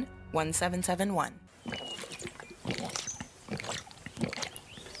 377-1771.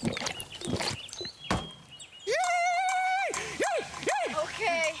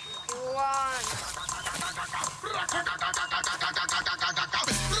 Okay, one.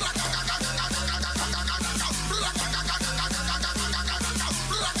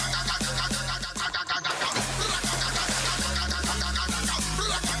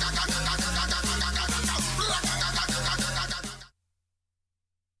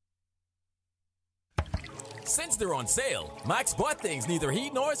 Since they're on sale, Max bought things neither he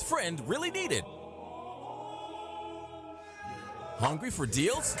nor his friend really needed. Hungry for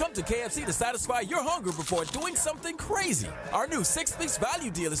deals? Come to KFC to satisfy your hunger before doing something crazy. Our new 6-piece value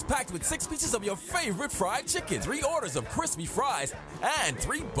deal is packed with 6 pieces of your favorite fried chicken, 3 orders of crispy fries, and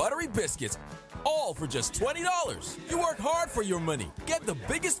 3 buttery biscuits, all for just $20. You work hard for your money. Get the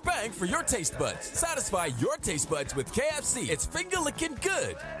biggest bang for your taste buds. Satisfy your taste buds with KFC. It's finger-licking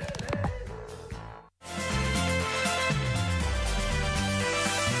good.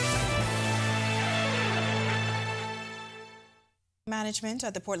 Management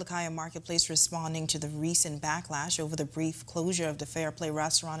at the Port Lacaya Marketplace responding to the recent backlash over the brief closure of the Fair Play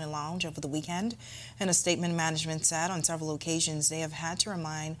Restaurant and Lounge over the weekend. In a statement, management said on several occasions they have had to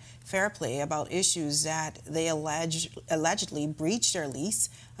remind Fair Play about issues that they allegedly breached their lease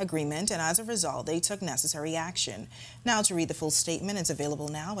agreement, and as a result, they took necessary action. Now to read the full statement, it's available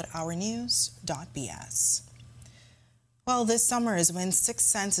now at ournews.bs. Well, this summer is when Sixth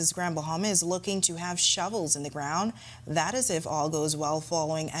Senses Grand Bahama is looking to have shovels in the ground. That is if all goes well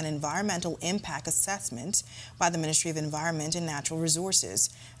following an environmental impact assessment by the Ministry of Environment and Natural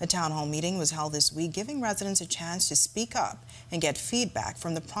Resources. A town hall meeting was held this week, giving residents a chance to speak up and get feedback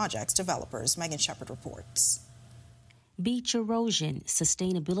from the project's developers. Megan Shepard reports. Beach erosion,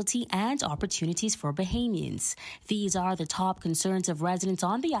 sustainability, and opportunities for Bahamians. These are the top concerns of residents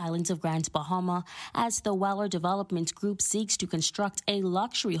on the islands of Grand Bahama as the Weller Development Group seeks to construct a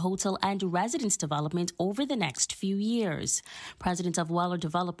luxury hotel and residence development over the next few years. President of Weller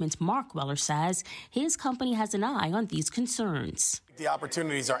Development, Mark Weller, says his company has an eye on these concerns. The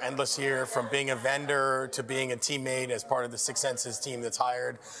opportunities are endless here, from being a vendor to being a teammate as part of the Six Senses team that's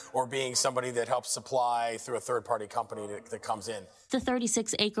hired, or being somebody that helps supply through a third-party company that comes in. The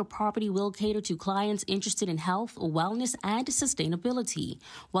 36-acre property will cater to clients interested in health, wellness, and sustainability.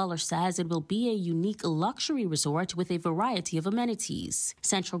 Weller says it will be a unique luxury resort with a variety of amenities.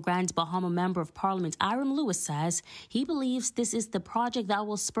 Central Grand Bahama Member of Parliament Iram Lewis says he believes this is the project that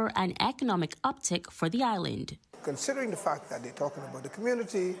will spur an economic uptick for the island. Considering the fact that they're talking about the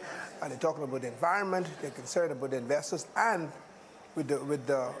community, and they're talking about the environment, they're concerned about the investors, and with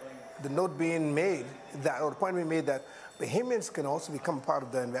the note being made, or the point being made that Bahamians can also become part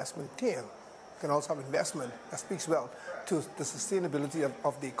of the investment team, can also have investment that speaks well to the sustainability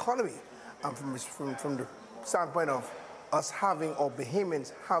of the economy, from the standpoint of us having, or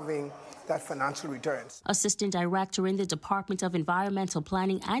Bahamians having, that financial returns. Assistant Director in the Department of Environmental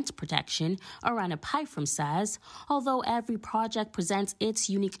Planning and Protection, Arana Pyfram, says, although every project presents its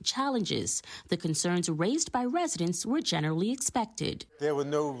unique challenges, the concerns raised by residents were generally expected. There were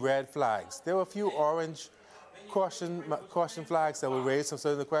no red flags. There were a few orange caution flags that were raised on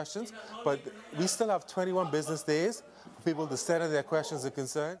certain questions, but we still have 21 business days for people to settle their questions and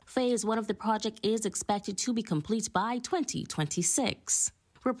concerns. Phase 1 of the project is expected to be complete by 2026.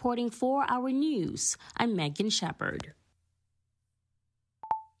 Reporting for Our News, I'm Megan Shepard.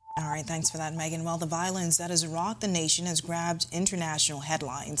 All right, thanks for that, Megan. Well, the violence that has rocked the nation has grabbed international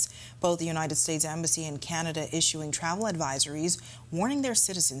headlines. Both the United States Embassy and Canada issuing travel advisories warning their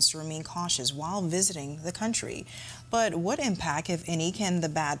citizens to remain cautious while visiting the country. But what impact, if any, can the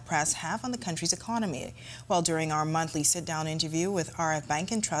bad press have on the country's economy? Well, during our monthly sit-down interview with RF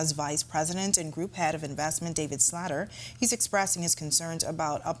Bank and Trust Vice President and Group Head of Investment, David Slatter, he's expressing his concerns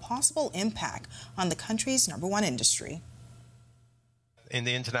about a possible impact on the country's #1 industry. In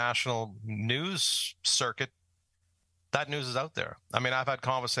the international news circuit, that news is out there. I mean, I've had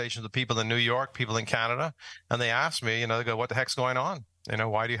conversations with people in New York, people in Canada, and they ask me, they go, what the heck's going on?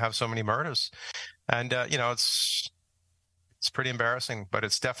 Why do you have so many murders? And, it's pretty embarrassing, but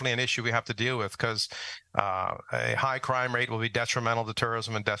it's definitely an issue we have to deal with because a high crime rate will be detrimental to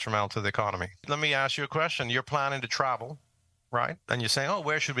tourism and detrimental to the economy. Let me ask you a question. You're planning to travel, right? And you're saying, oh,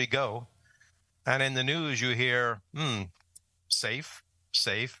 where should we go? And in the news, you hear, safe,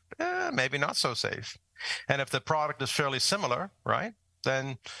 maybe not so safe. And if the product is fairly similar, right,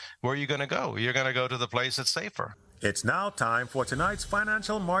 then where are you going to go? You're going to go to the place that's safer. It's now time for tonight's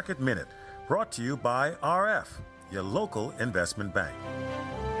Financial Market Minute, brought to you by RF, your local investment bank.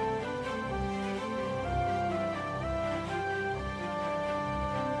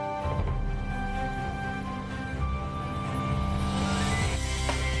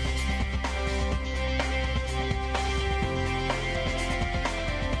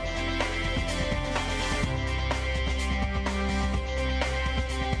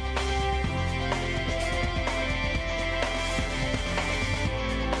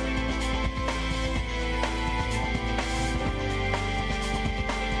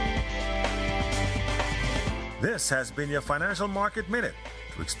 This has been your Financial Market Minute.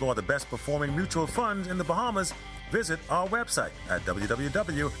 To explore the best performing mutual funds in the Bahamas, visit our website at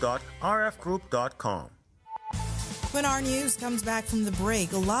www.rfgroup.com. When our news comes back from the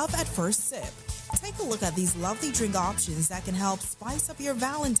break, love at first sip. Take a look at these lovely drink options that can help spice up your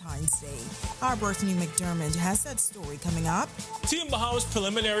Valentine's Day. Our Berthany McDermott has that story coming up. Team Bahamas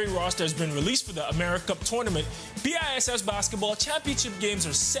preliminary roster has been released for the AmeriCup tournament. BISS basketball championship games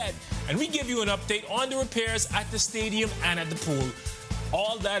are set, and we give you an update on the repairs at the stadium and at the pool.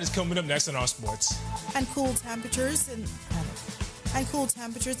 All that is coming up next on Our Sports. And cool temperatures in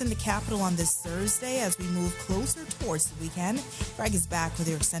the capital on this Thursday as we move closer towards the weekend. Greg is back with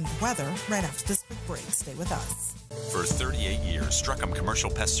your extended weather right after this quick break. Stay with us. For 38 years, Struckham Commercial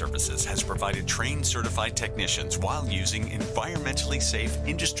Pest Services has provided trained certified technicians while using environmentally safe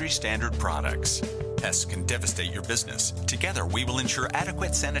industry standard products. Pests can devastate your business. Together, we will ensure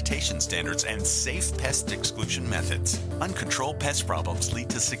adequate sanitation standards and safe pest exclusion methods. Uncontrolled pest problems lead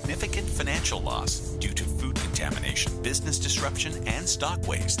to significant financial loss due to food contamination, business disruption, and stock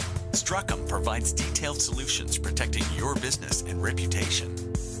waste. Struckham provides detailed solutions protecting your business and reputation.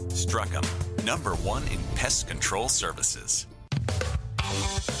 Struckham, #1 in pest control services.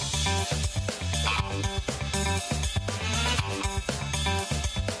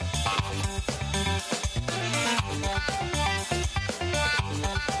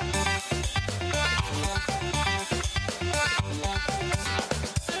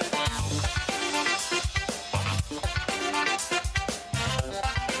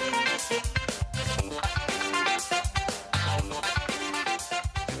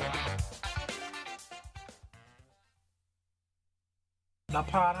 That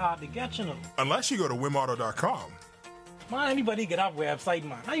part hard to get, you know. Unless you go to WimAuto.com. Man, anybody get that website,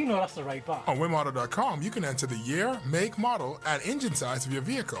 man. How you know that's the right part? On WimAuto.com, you can enter the year, make, model, and engine size of your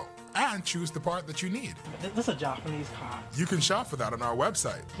vehicle and choose the part that you need. This is a Japanese car. You can shop for that on our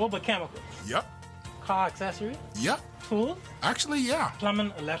website. What about chemicals? Yep. Car accessories? Yep. Tools? Actually, yeah.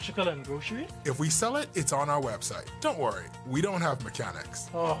 Plumbing, electrical, and grocery? If we sell it, it's on our website. Don't worry, we don't have mechanics.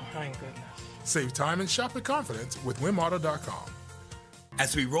 Oh, thank goodness. Save time and shop with confidence with WimAuto.com.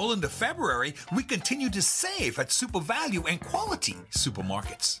 As we roll into February, we continue to save at Super Value and Quality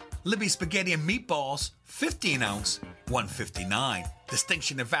supermarkets. Libby Spaghetti and Meatballs, 15-ounce, $1.59.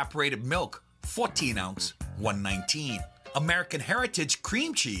 Distinction Evaporated Milk, 14-ounce, $1.19. American Heritage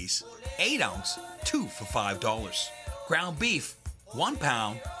Cream Cheese, 8-ounce, 2 for $5. Ground beef, 1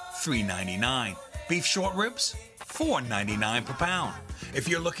 pound, $3.99. Beef short ribs, $4.99 per pound. If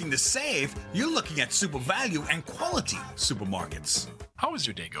you're looking to save, you're looking at Super Value and Quality supermarkets. How is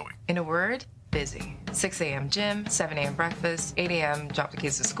your day going? In a word, busy. 6 a.m. gym, 7 a.m. breakfast, 8 a.m. drop the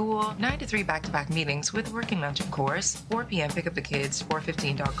kids to school, 9 to 3 back-to-back meetings with working lunch, of course, 4 p.m. pick up the kids,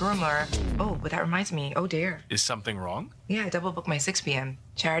 4:15 dog groomer. Oh, but that reminds me, oh dear. Is something wrong? Yeah, I double booked my 6 p.m.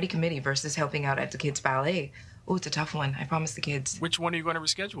 Charity committee versus helping out at the kids' ballet. Oh, it's a tough one. I promised the kids. Which one are you going to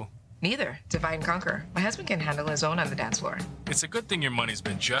reschedule? Neither. Divide and conquer. My husband can handle his own on the dance floor. It's a good thing your money's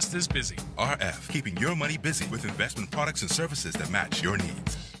been just as busy. RF, keeping your money busy with investment products and services that match your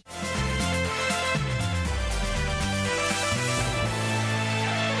needs.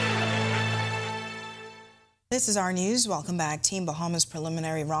 This is our news. Welcome back. Team Bahamas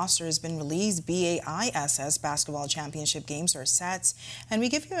preliminary roster has been released. BAISS basketball championship games are set. And we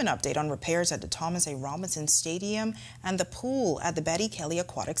give you an update on repairs at the Thomas A. Robinson Stadium and the pool at the Betty Kelly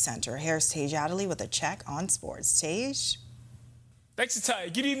Aquatic Center. Here's Tej Adderley with a check on sports. Tej? Thanks,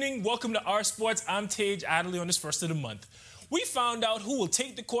 Atai. Good evening. Welcome to Our Sports. I'm Tej Adderley on this first of the month. We found out who will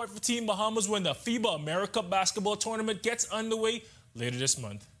take the court for Team Bahamas when the FIBA America basketball tournament gets underway later this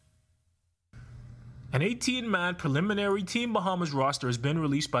month. An 18-man preliminary Team Bahamas roster has been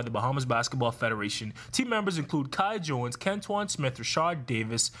released by the Bahamas Basketball Federation. Team members include Kai Jones, Kentuan Smith, Rashard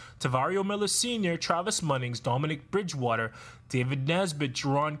Davis, Tavario Miller Sr., Travis Munnings, Dominic Bridgewater, David Nesbitt,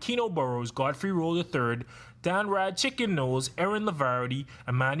 Jerron Keno Burrows, Godfrey Rowe III, Dan Rad Chicken Nose, Aaron Lavarity,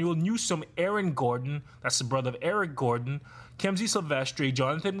 Emmanuel Newsom, Aaron Gordon, that's the brother of Eric Gordon, Kemsey Silvestre,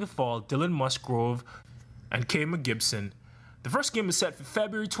 Jonathan McFall, Dylan Musgrove, and Kayma Gibson. The first game is set for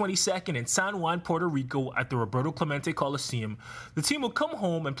February 22nd in San Juan, Puerto Rico at the Roberto Clemente Coliseum. The team will come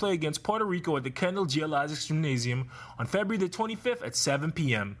home and play against Puerto Rico at the Kendall G. Isaacs Gymnasium on February the 25th at 7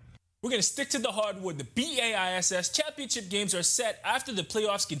 p.m. We're going to stick to the hardwood. The BAISS championship games are set after the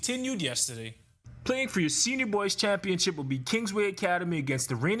playoffs continued yesterday. Playing for your Senior Boys Championship will be Kingsway Academy against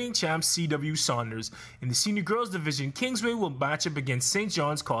the reigning champs C.W. Saunders. In the Senior Girls Division, Kingsway will match up against St.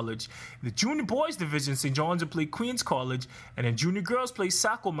 John's College. In the Junior Boys Division, St. John's will play Queens College, and in Junior Girls play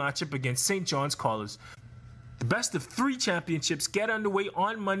Sac will match up against St. John's College. The best of 3 championships get underway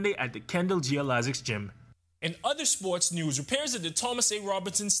on Monday at the Kendall G. Isaacs Gym. In other sports news, repairs at the Thomas A.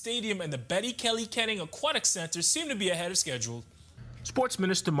 Robinson Stadium and the Betty Kelly Kenning Aquatic Center seem to be ahead of schedule. Sports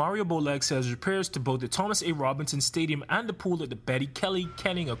Minister Mario Boleg says repairs to both the Thomas A. Robinson Stadium and the pool at the Betty Kelly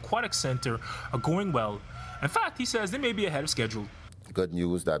Kenning Aquatic Center are going well. In fact, he says they may be ahead of schedule. Good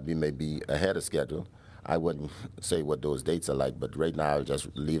news that we may be ahead of schedule. I wouldn't say what those dates are like, but right now I'll just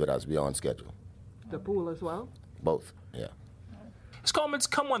leave it as we're on schedule. The pool as well? Both, yeah. His comments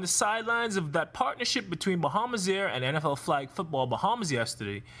come on the sidelines of that partnership between Bahamas Air and NFL Flag Football Bahamas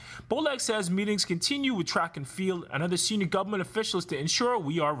yesterday. Boleg says meetings continue with track and field and other senior government officials to ensure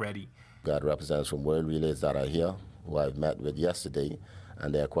we are ready. Got representatives from World Relays that are here, who I've met with yesterday,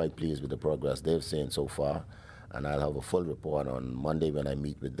 and they're quite pleased with the progress they've seen so far. And I'll have a full report on Monday when I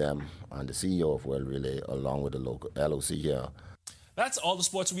meet with them and the CEO of World Relay, along with the local LOC here. That's all the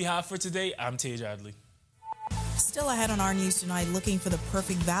sports we have for today. I'm Tej Adderley. Still ahead on our news tonight, looking for the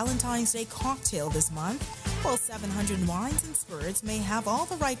perfect Valentine's Day cocktail this month. Well, 700 Wines and Spirits may have all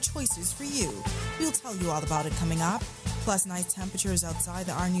the right choices for you. We'll tell you all about it coming up. Plus, nice temperatures outside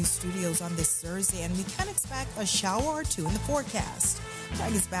the Our News studios on this Thursday, and we can expect a shower or two in the forecast.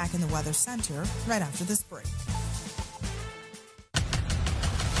 Greg is back in the Weather Center right after this break.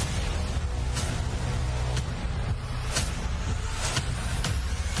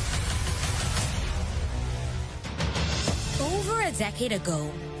 Over a decade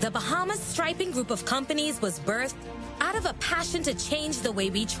ago, the Bahamas Striping Group of companies was birthed out of a passion to change the way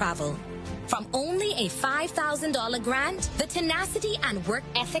we travel. From only a $5,000 grant, the tenacity and work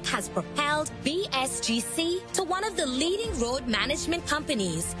ethic has propelled BSGC to one of the leading road management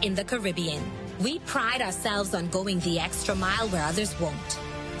companies in the Caribbean. We pride ourselves on going the extra mile where others won't,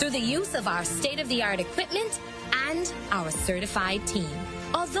 through the use of our state-of-the-art equipment and our certified team.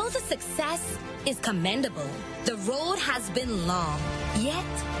 Although the success is commendable, the road has been long. Yet,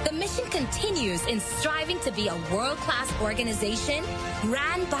 the mission continues in striving to be a world-class organization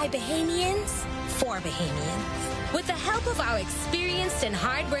ran by Bahamians for Bahamians. With the help of our experienced and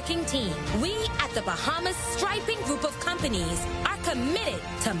hardworking team, we at the Bahamas Striping Group of Companies are committed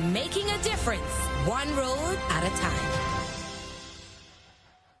to making a difference, one road at a time.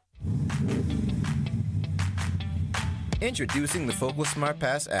 Introducing the Focal Smart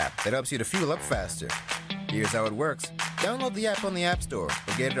Pass app that helps you to fuel up faster. Here's how it works. Download the app on the App Store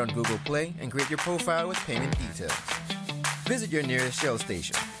or get it on Google Play and create your profile with payment details. Visit your nearest Shell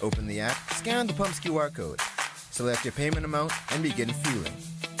station, open the app, scan the pump's QR code, select your payment amount, and begin fueling.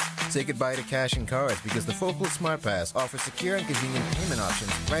 Say goodbye to cash and cards because the Focal Smart Pass offers secure and convenient payment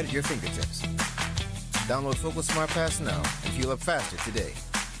options right at your fingertips. Download Focal Smart Pass now and fuel up faster today.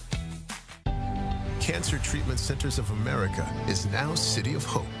 Cancer Treatment Centers of America is now City of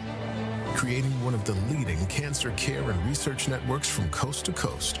Hope, creating one of the leading cancer care and research networks from coast to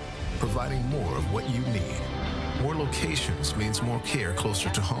coast, providing more of what you need. More locations means more care closer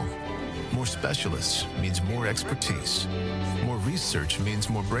to home. More specialists means more expertise. More research means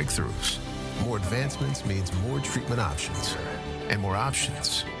more breakthroughs. More advancements means more treatment options. And more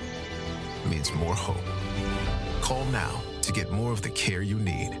options means more hope. Call now to get more of the care you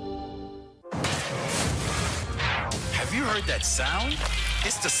need. Have you heard that sound?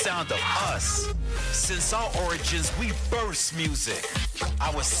 It's the sound of us. Since our origins, we burst music.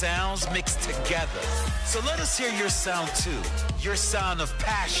 Our sounds mixed together. So let us hear your sound too. Your sound of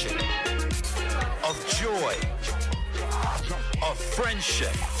passion, of joy, of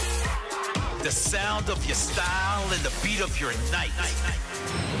friendship. The sound of your style and the beat of your night.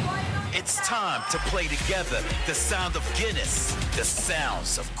 It's time to play together the sound of Guinness, the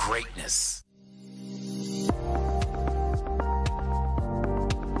sounds of greatness.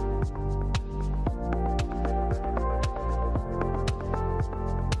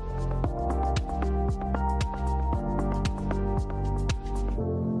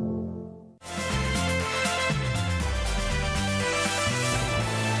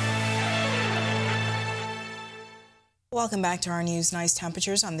 Welcome back to our news. Nice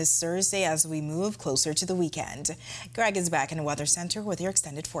temperatures on this Thursday as we move closer to the weekend. Greg is back in the Weather Center with your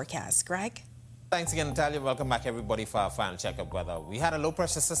extended forecast. Greg? Thanks again, Natalia. Welcome back, everybody, for our final check-up weather. We had a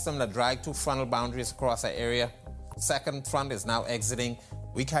low-pressure system that dragged two frontal boundaries across our area. Second front is now exiting.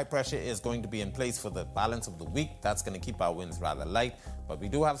 Weak high pressure is going to be in place for the balance of the week. That's going to keep our winds rather light. But we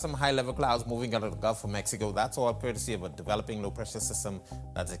do have some high-level clouds moving out of the Gulf of Mexico. That's all courtesy of a developing low-pressure system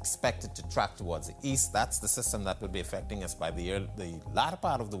that's expected to track towards the east. That's the system that will be affecting us by the latter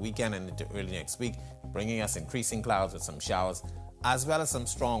part of the weekend and into early next week, bringing us increasing clouds with some showers, as well as some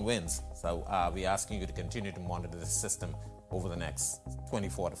strong winds. So we're asking you to continue to monitor this system over the next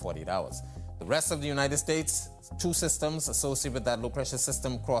 24 to 48 hours. The rest of the United States, two systems associated with that low-pressure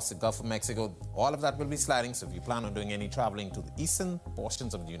system across the Gulf of Mexico, all of that will be sliding, so if you plan on doing any traveling to the eastern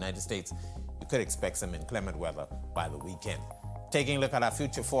portions of the United States, you could expect some inclement weather by the weekend. Taking a look at our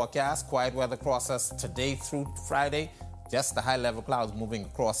future forecast, quiet weather across us today through Friday, just the high-level clouds moving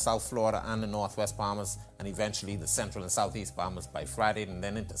across South Florida and the Northwest Bahamas, and eventually the Central and Southeast Bahamas by Friday, and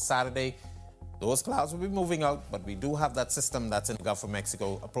then into Saturday. Those clouds will be moving out, but we do have that system that's in the Gulf of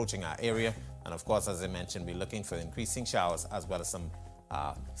Mexico approaching our area. And of course, as I mentioned, we're looking for increasing showers as well as some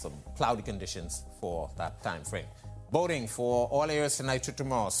cloudy conditions for that time frame. Boating for all areas tonight to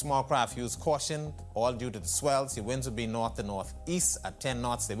tomorrow. Small craft use caution, all due to the swells. Your winds will be north to northeast at 10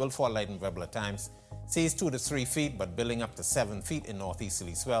 knots. They will fall light in variable at times. Seas 2 to 3 feet, but building up to 7 feet in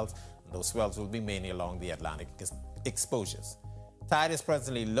northeasterly swells. And those swells will be mainly along the Atlantic exposures. Tide is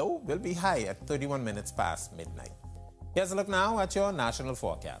presently low, will be high at 31 minutes past midnight. Here's a look now at your national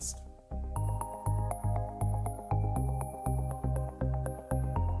forecast.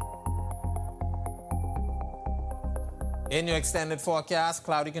 In your extended forecast,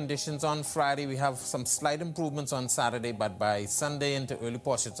 cloudy conditions on Friday. We have some slight improvements on Saturday, but by Sunday into early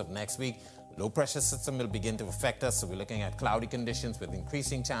portions of next week, low pressure system will begin to affect us. So we're looking at cloudy conditions with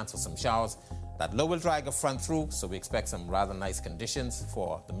increasing chance for some showers. That low will drag a front through, so we expect some rather nice conditions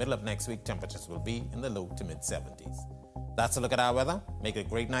for the middle of next week. Temperatures will be in the low to mid 70s. That's a look at our weather. Make it a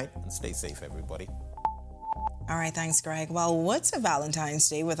great night and stay safe, everybody. All right, thanks, Greg. Well, what's a Valentine's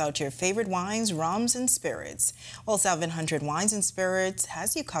Day without your favorite wines, rums, and spirits? Well, 700 Wines and Spirits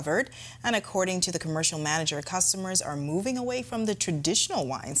has you covered. And according to the commercial manager, customers are moving away from the traditional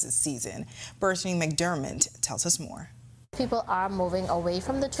wines this season. Brittany McDermott tells us more. people are moving away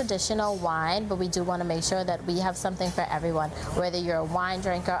from the traditional wine, but we do want to make sure that we have something for everyone, whether you're a wine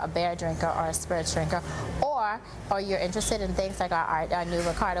drinker, a beer drinker, or a spirits drinker, or you're interested in things like our new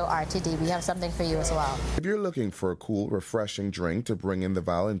Ricardo RTD. We have something for you as well. If you're looking for a cool, refreshing drink to bring in the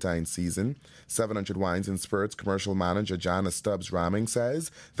Valentine's season, 700 Wines and Spirits commercial manager Jana Stubbs-Ramming says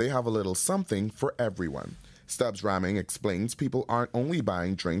they have a little something for everyone. Stubbs-Ramming explains people aren't only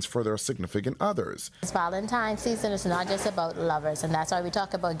buying drinks for their significant others. This Valentine's season is not just about lovers, and that's why we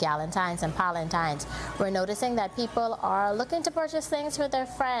talk about galentines and palentines. We're noticing that people are looking to purchase things for their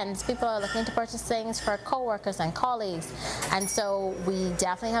friends. People are looking to purchase things for coworkers and colleagues. And so we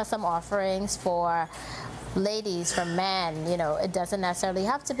definitely have some offerings for ladies, for men. You know, it doesn't necessarily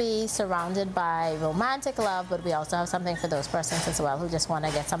have to be surrounded by romantic love, but we also have something for those persons as well who just want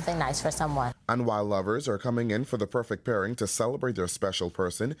to get something nice for someone. And while lovers are coming in for the perfect pairing to celebrate their special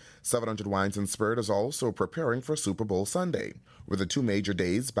person, 700 Wines and Spirit is also preparing for Super Bowl Sunday. With the two major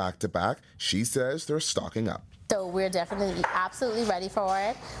days back to back, she says they're stocking up. So we're definitely absolutely ready for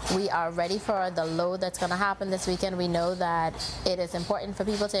it. We are ready for the load that's going to happen this weekend. We know that it is important for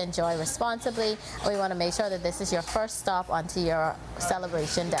people to enjoy responsibly. We want to make sure that this is your first stop onto your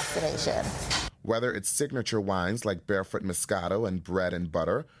celebration destination. Whether it's signature wines like Barefoot Moscato and Bread and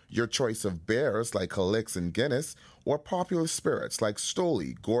Butter, your choice of beers like Calix and Guinness, or popular spirits like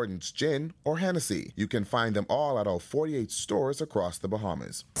Stoli, Gordon's Gin, or Hennessy, you can find them all at all 48 stores across the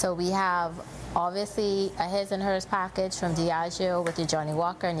Bahamas. So we have obviously a his and hers package from Diageo with your Johnny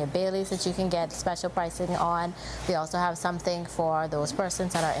Walker and your Baileys that you can get special pricing on. We also have something for those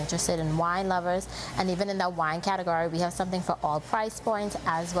persons that are interested in wine lovers, and even in that wine category we have something for all price points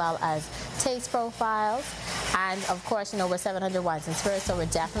as well as taste profiles. And of course, you know, we're 700 Wines and Spirits, so we're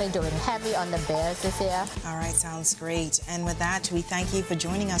definitely doing heavy on the beers this year. All right, sounds great. And with that, we thank you for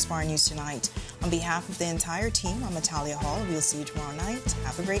joining us for our news tonight. On behalf of the entire team, I'm Natalia Hall. We'll see you tomorrow night.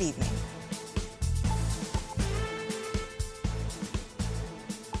 Have a great evening.